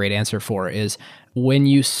don't have a great answer for is when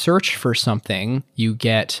you search for something, you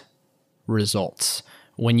get results.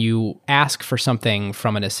 When you ask for something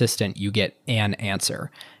from an assistant, you get an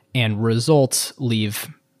answer. And results leave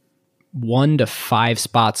 1 to 5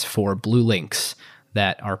 spots for blue links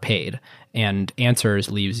that are paid, and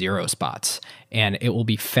answers leave 0 spots. And it will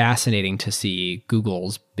be fascinating to see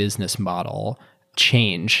Google's business model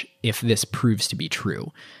change if this proves to be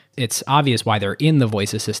true. It's obvious why they're in the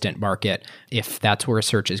voice assistant market if that's where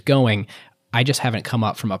search is going. I just haven't come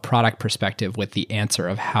up from a product perspective with the answer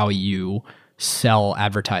of how you sell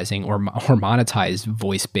advertising or monetize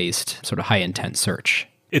voice-based sort of high-intent search.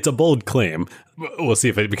 It's a bold claim. We'll see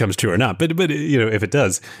if it becomes true or not. But if it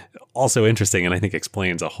does, also interesting, and I think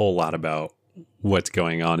explains a whole lot about what's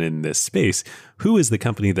going on in this space. Who is the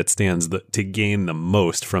company that stands to gain the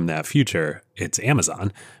most from that future? It's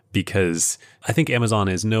Amazon, because I think Amazon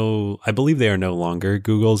I believe they are no longer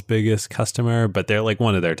Google's biggest customer, but they're like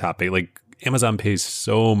one of their top 8. Like Amazon pays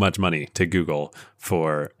so much money to Google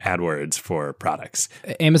for AdWords for products.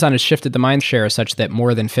 Amazon has shifted the mind share such that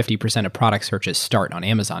more than 50% of product searches start on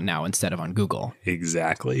Amazon now instead of on Google.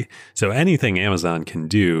 Exactly. So anything Amazon can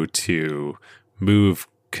do to move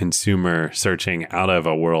consumer searching out of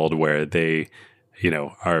a world where they,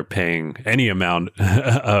 are paying any amount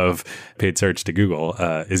of paid search to Google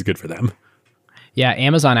is good for them. Yeah,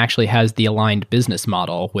 Amazon actually has the aligned business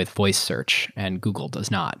model with voice search, and Google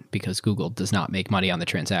does not, because Google does not make money on the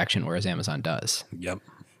transaction, whereas Amazon does. Yep,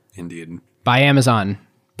 indeed. Buy Amazon.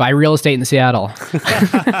 Buy real estate in Seattle.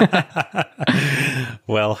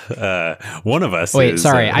 Well, one of us. Wait,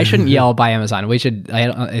 sorry, I shouldn't yell buy Amazon. We should.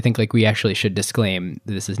 I think we actually should disclaim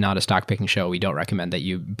this is not a stock picking show. We don't recommend that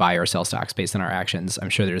you buy or sell stocks based on our actions. I'm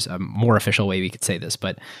sure there's a more official way we could say this,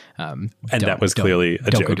 but and that was clearly a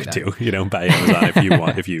joke too. Buy Amazon if you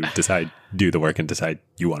want. If you do the work and decide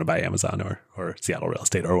you want to buy Amazon or Seattle real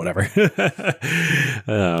estate or whatever,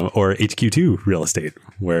 or HQ2 real estate,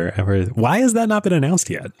 wherever. Why has that not been announced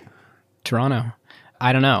yet? Toronto.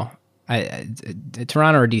 I don't know.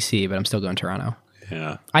 Toronto or DC, but I'm still going Toronto.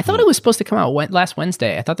 Yeah. I thought it was supposed to come out last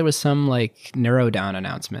Wednesday. I thought there was some narrow down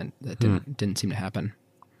announcement that didn't seem to happen.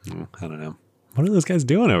 I don't know. What are those guys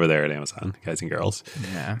doing over there at Amazon, guys and girls?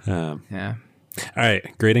 Yeah. Yeah. All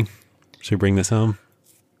right. Grading. Should we bring this home?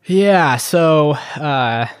 Yeah, so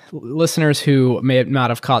listeners who may not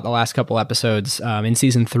have caught the last couple episodes, in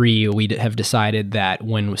season 3, we have decided that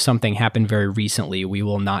when something happened very recently, we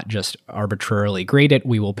will not just arbitrarily grade it.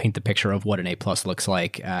 We will paint the picture of what an A+ looks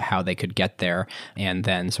like, how they could get there, and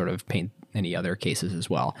then sort of paint any other cases as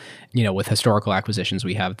well. With historical acquisitions,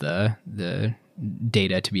 we have the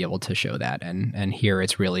data to be able to show that, and here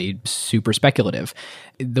it's really super speculative.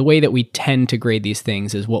 The way that we tend to grade these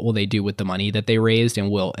things is what will they do with the money that they raised, and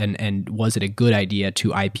was it a good idea to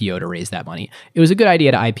IPO to raise that money? It was a good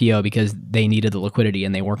idea to IPO because they needed the liquidity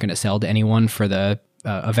and they weren't going to sell to anyone for the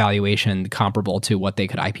evaluation comparable to what they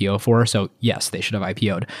could IPO for. So yes, they should have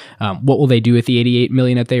IPO'd. What will they do with the $88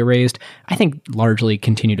 million that they raised? I think largely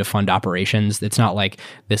continue to fund operations. It's not like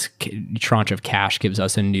this tranche of cash gives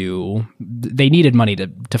us they needed money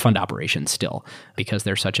to fund operations still, because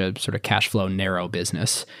they're such a sort of cash flow narrow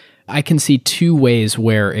business. I can see 2 ways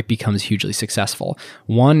where it becomes hugely successful.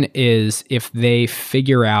 One is if they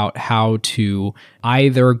figure out how to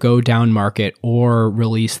either go down market or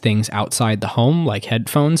release things outside the home, like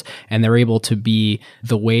headphones, and they're able to be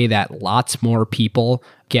the way that lots more people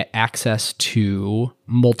get access to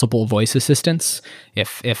multiple voice assistants.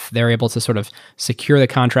 If they're able to sort of secure the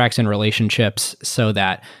contracts and relationships so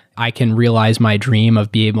that I can realize my dream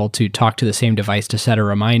of being able to talk to the same device to set a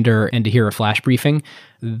reminder and to hear a flash briefing.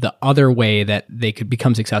 The other way that they could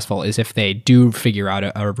become successful is if they do figure out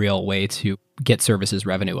a real way to get services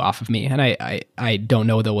revenue off of me. And I don't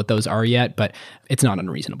know though what those are yet, but it's not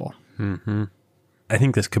unreasonable. Mm-hmm. I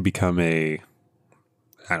think this could become I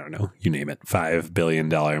don't know, you name it, $5 billion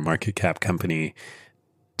market cap company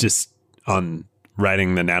just on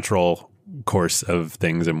riding the natural course of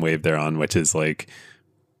things and wave they're on, which is like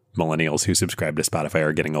millennials who subscribe to Spotify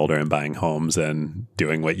are getting older and buying homes and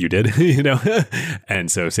doing what you did,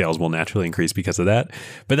 and so sales will naturally increase because of that.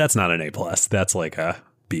 But that's not an A+. That's like a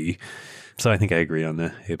B. So I think I agree on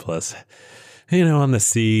the A+. On the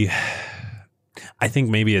C, I think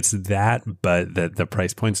maybe it's that, but that the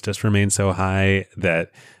price points just remain so high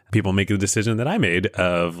that people make the decision that I made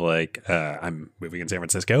of like, I'm moving in San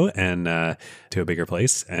Francisco and to a bigger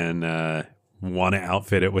place and want to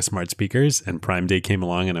outfit it with smart speakers. And Prime Day came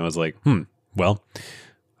along and I was like, well,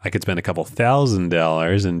 I could spend a couple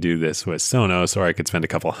 $1,000 and do this with Sonos, or I could spend a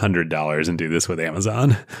couple $100 and do this with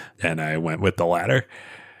Amazon. And I went with the latter.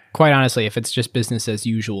 Quite honestly, if it's just business as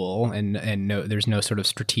usual and there's no sort of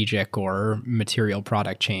strategic or material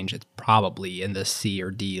product change, it's probably in the C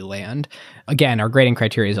or D land. Again, our grading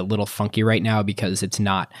criteria is a little funky right now because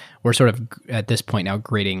we're sort of at this point now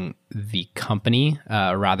grading the company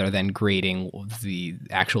rather than grading the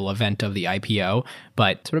actual event of the IPO.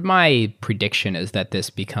 But sort of my prediction is that this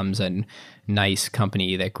becomes a nice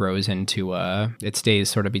company that grows into it stays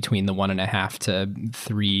sort of between the 1.5 to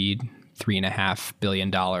 $3.5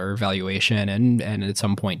 billion valuation and at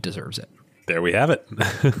some point deserves it. There we have it.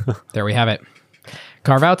 There we have it.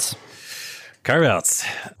 Carve-outs? Carve-outs.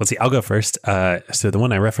 Let's see. I'll go first. So the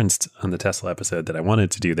one I referenced on the Tesla episode that I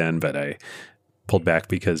wanted to do then, but I pulled back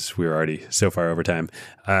because we were already so far over time.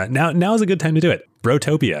 Now is a good time to do it.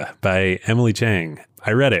 Brotopia by Emily Chang.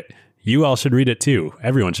 I read it. You all should read it too.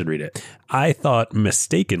 Everyone should read it. I thought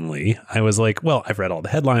mistakenly, I was like, well, I've read all the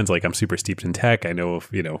headlines. Like I'm super steeped in tech. I know,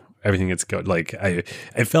 everything that's going. Like I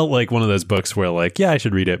felt like one of those books where like, yeah, I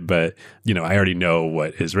should read it, but I already know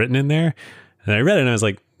what is written in there. And I read it and I was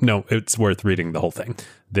like, no, it's worth reading the whole thing.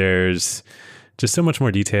 There's just so much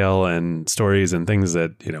more detail and stories and things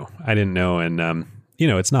that, I didn't know. And,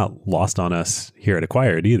 it's not lost on us here at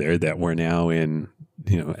Acquired either that we're now in,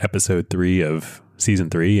 episode 3 of season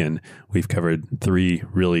 3, and we've covered 3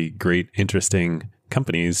 really great, interesting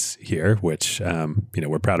companies here, which,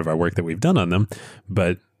 we're proud of our work that we've done on them,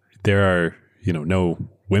 but there are, no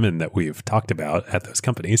women that we've talked about at those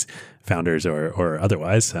companies, founders or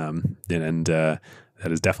otherwise. And that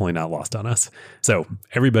is definitely not lost on us. So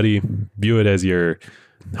everybody view it as your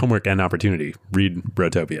homework and opportunity. Read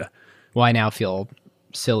Brotopia. Well, I now feel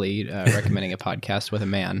silly recommending a podcast with a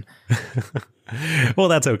man. Well,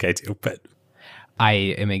 that's okay too, but I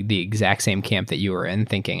am in the exact same camp that you were in,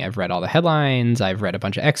 thinking I've read all the headlines. I've read a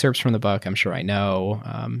bunch of excerpts from the book. I'm sure I know.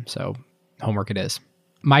 So homework it is.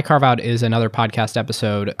 My carve out is another podcast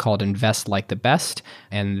episode called Invest Like the Best.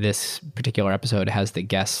 And this particular episode has the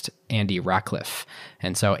guest Andy Ratcliffe.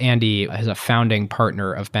 And so Andy is a founding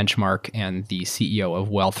partner of Benchmark and the CEO of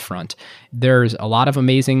Wealthfront. There's a lot of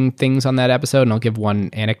amazing things on that episode, and I'll give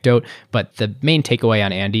one anecdote. But the main takeaway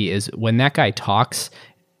on Andy is when that guy talks,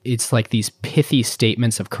 it's like these pithy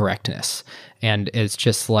statements of correctness. And it's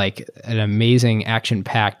just like an amazing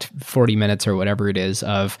action-packed 40 minutes or whatever it is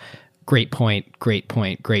of great point, great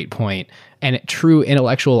point, great point, and true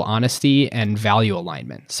intellectual honesty and value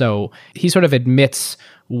alignment. So he sort of admits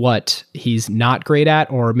what he's not great at,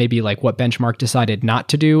 or maybe like what Benchmark decided not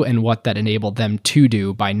to do and what that enabled them to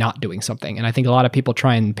do by not doing something. And I think a lot of people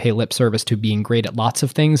try and pay lip service to being great at lots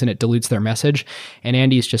of things, and it dilutes their message. And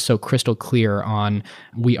Andy's just so crystal clear on,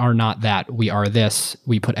 we are not that, we are this,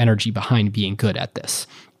 we put energy behind being good at this.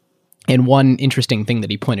 And one interesting thing that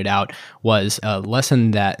he pointed out was a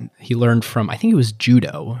lesson that he learned from, I think it was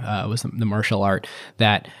judo, was the martial art,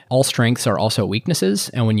 that all strengths are also weaknesses.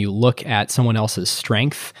 And when you look at someone else's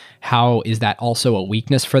strength, how is that also a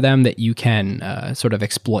weakness for them that you can sort of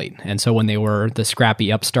exploit? And so when they were the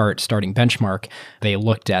scrappy upstart starting Benchmark, they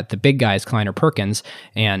looked at the big guys, Kleiner Perkins,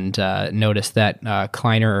 and noticed that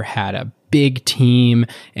Kleiner had a big team.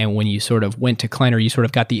 And when you sort of went to Kleiner, you sort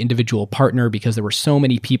of got the individual partner because there were so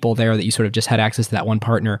many people there that you sort of just had access to that one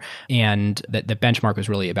partner. And that the Benchmark was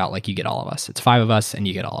really about like, you get all of us. It's 5 of us and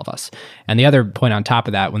you get all of us. And the other point on top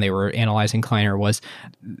of that, when they were analyzing Kleiner, was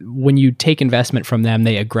when you take investment from them,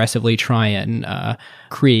 they aggressively try and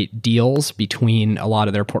create deals between a lot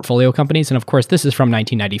of their portfolio companies. And of course, this is from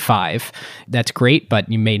 1995. That's great, but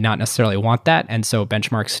you may not necessarily want that. And so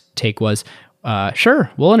Benchmark's take was,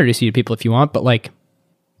 sure, we'll introduce you to people if you want, but like,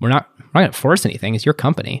 we're not going to force anything. It's your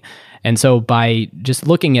company. And so by just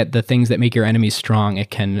looking at the things that make your enemies strong,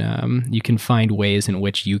 it can you can find ways in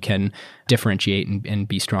which you can differentiate and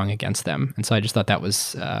be strong against them. And so I just thought that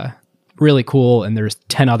was really cool. And there's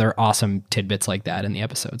 10 other awesome tidbits like that in the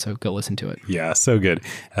episode. So go listen to it. Yeah, so good.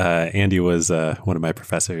 Andy was one of my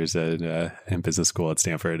professors in business school at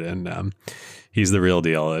Stanford, and he's the real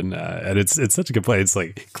deal. And it's such a good point. It's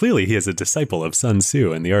like, clearly he is a disciple of Sun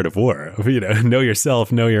Tzu and the art of war. Know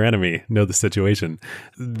yourself, know your enemy, know the situation.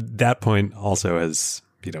 That point also has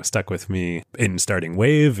stuck with me in starting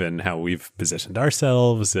Wave and how we've positioned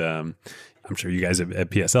ourselves. I'm sure you guys at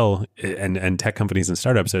PSL and tech companies and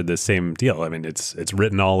startups are the same deal. I mean, it's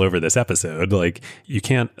written all over this episode. Like, you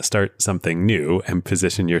can't start something new and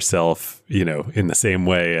position yourself, in the same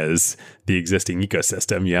way as the existing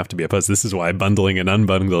ecosystem. You have to be opposed. This is why bundling and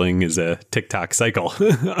unbundling is a TikTok cycle.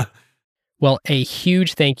 Well, a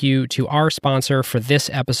huge thank you to our sponsor for this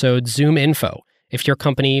episode, ZoomInfo. If your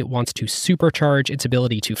company wants to supercharge its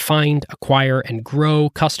ability to find, acquire, and grow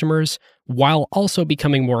customers while also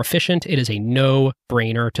becoming more efficient, it is a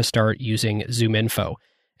no-brainer to start using ZoomInfo.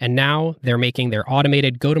 And now they're making their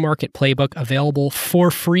automated go-to-market playbook available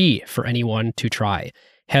for free for anyone to try.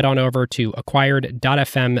 Head on over to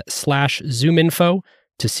acquired.fm/ZoomInfo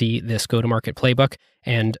to see this go-to-market playbook.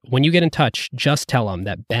 And when you get in touch, just tell them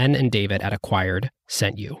that Ben and David at Acquired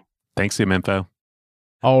sent you. Thanks, ZoomInfo.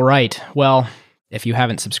 All right. Well, if you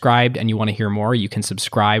haven't subscribed and you want to hear more, you can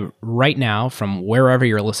subscribe right now from wherever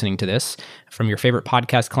you're listening to this, from your favorite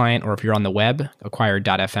podcast client, or if you're on the web,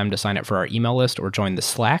 acquired.fm to sign up for our email list or join the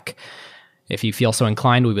Slack. If you feel so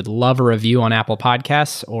inclined, we would love a review on Apple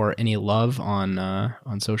Podcasts or any love on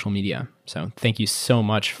social media. So thank you so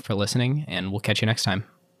much for listening, and we'll catch you next time.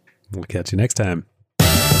 We'll catch you next time.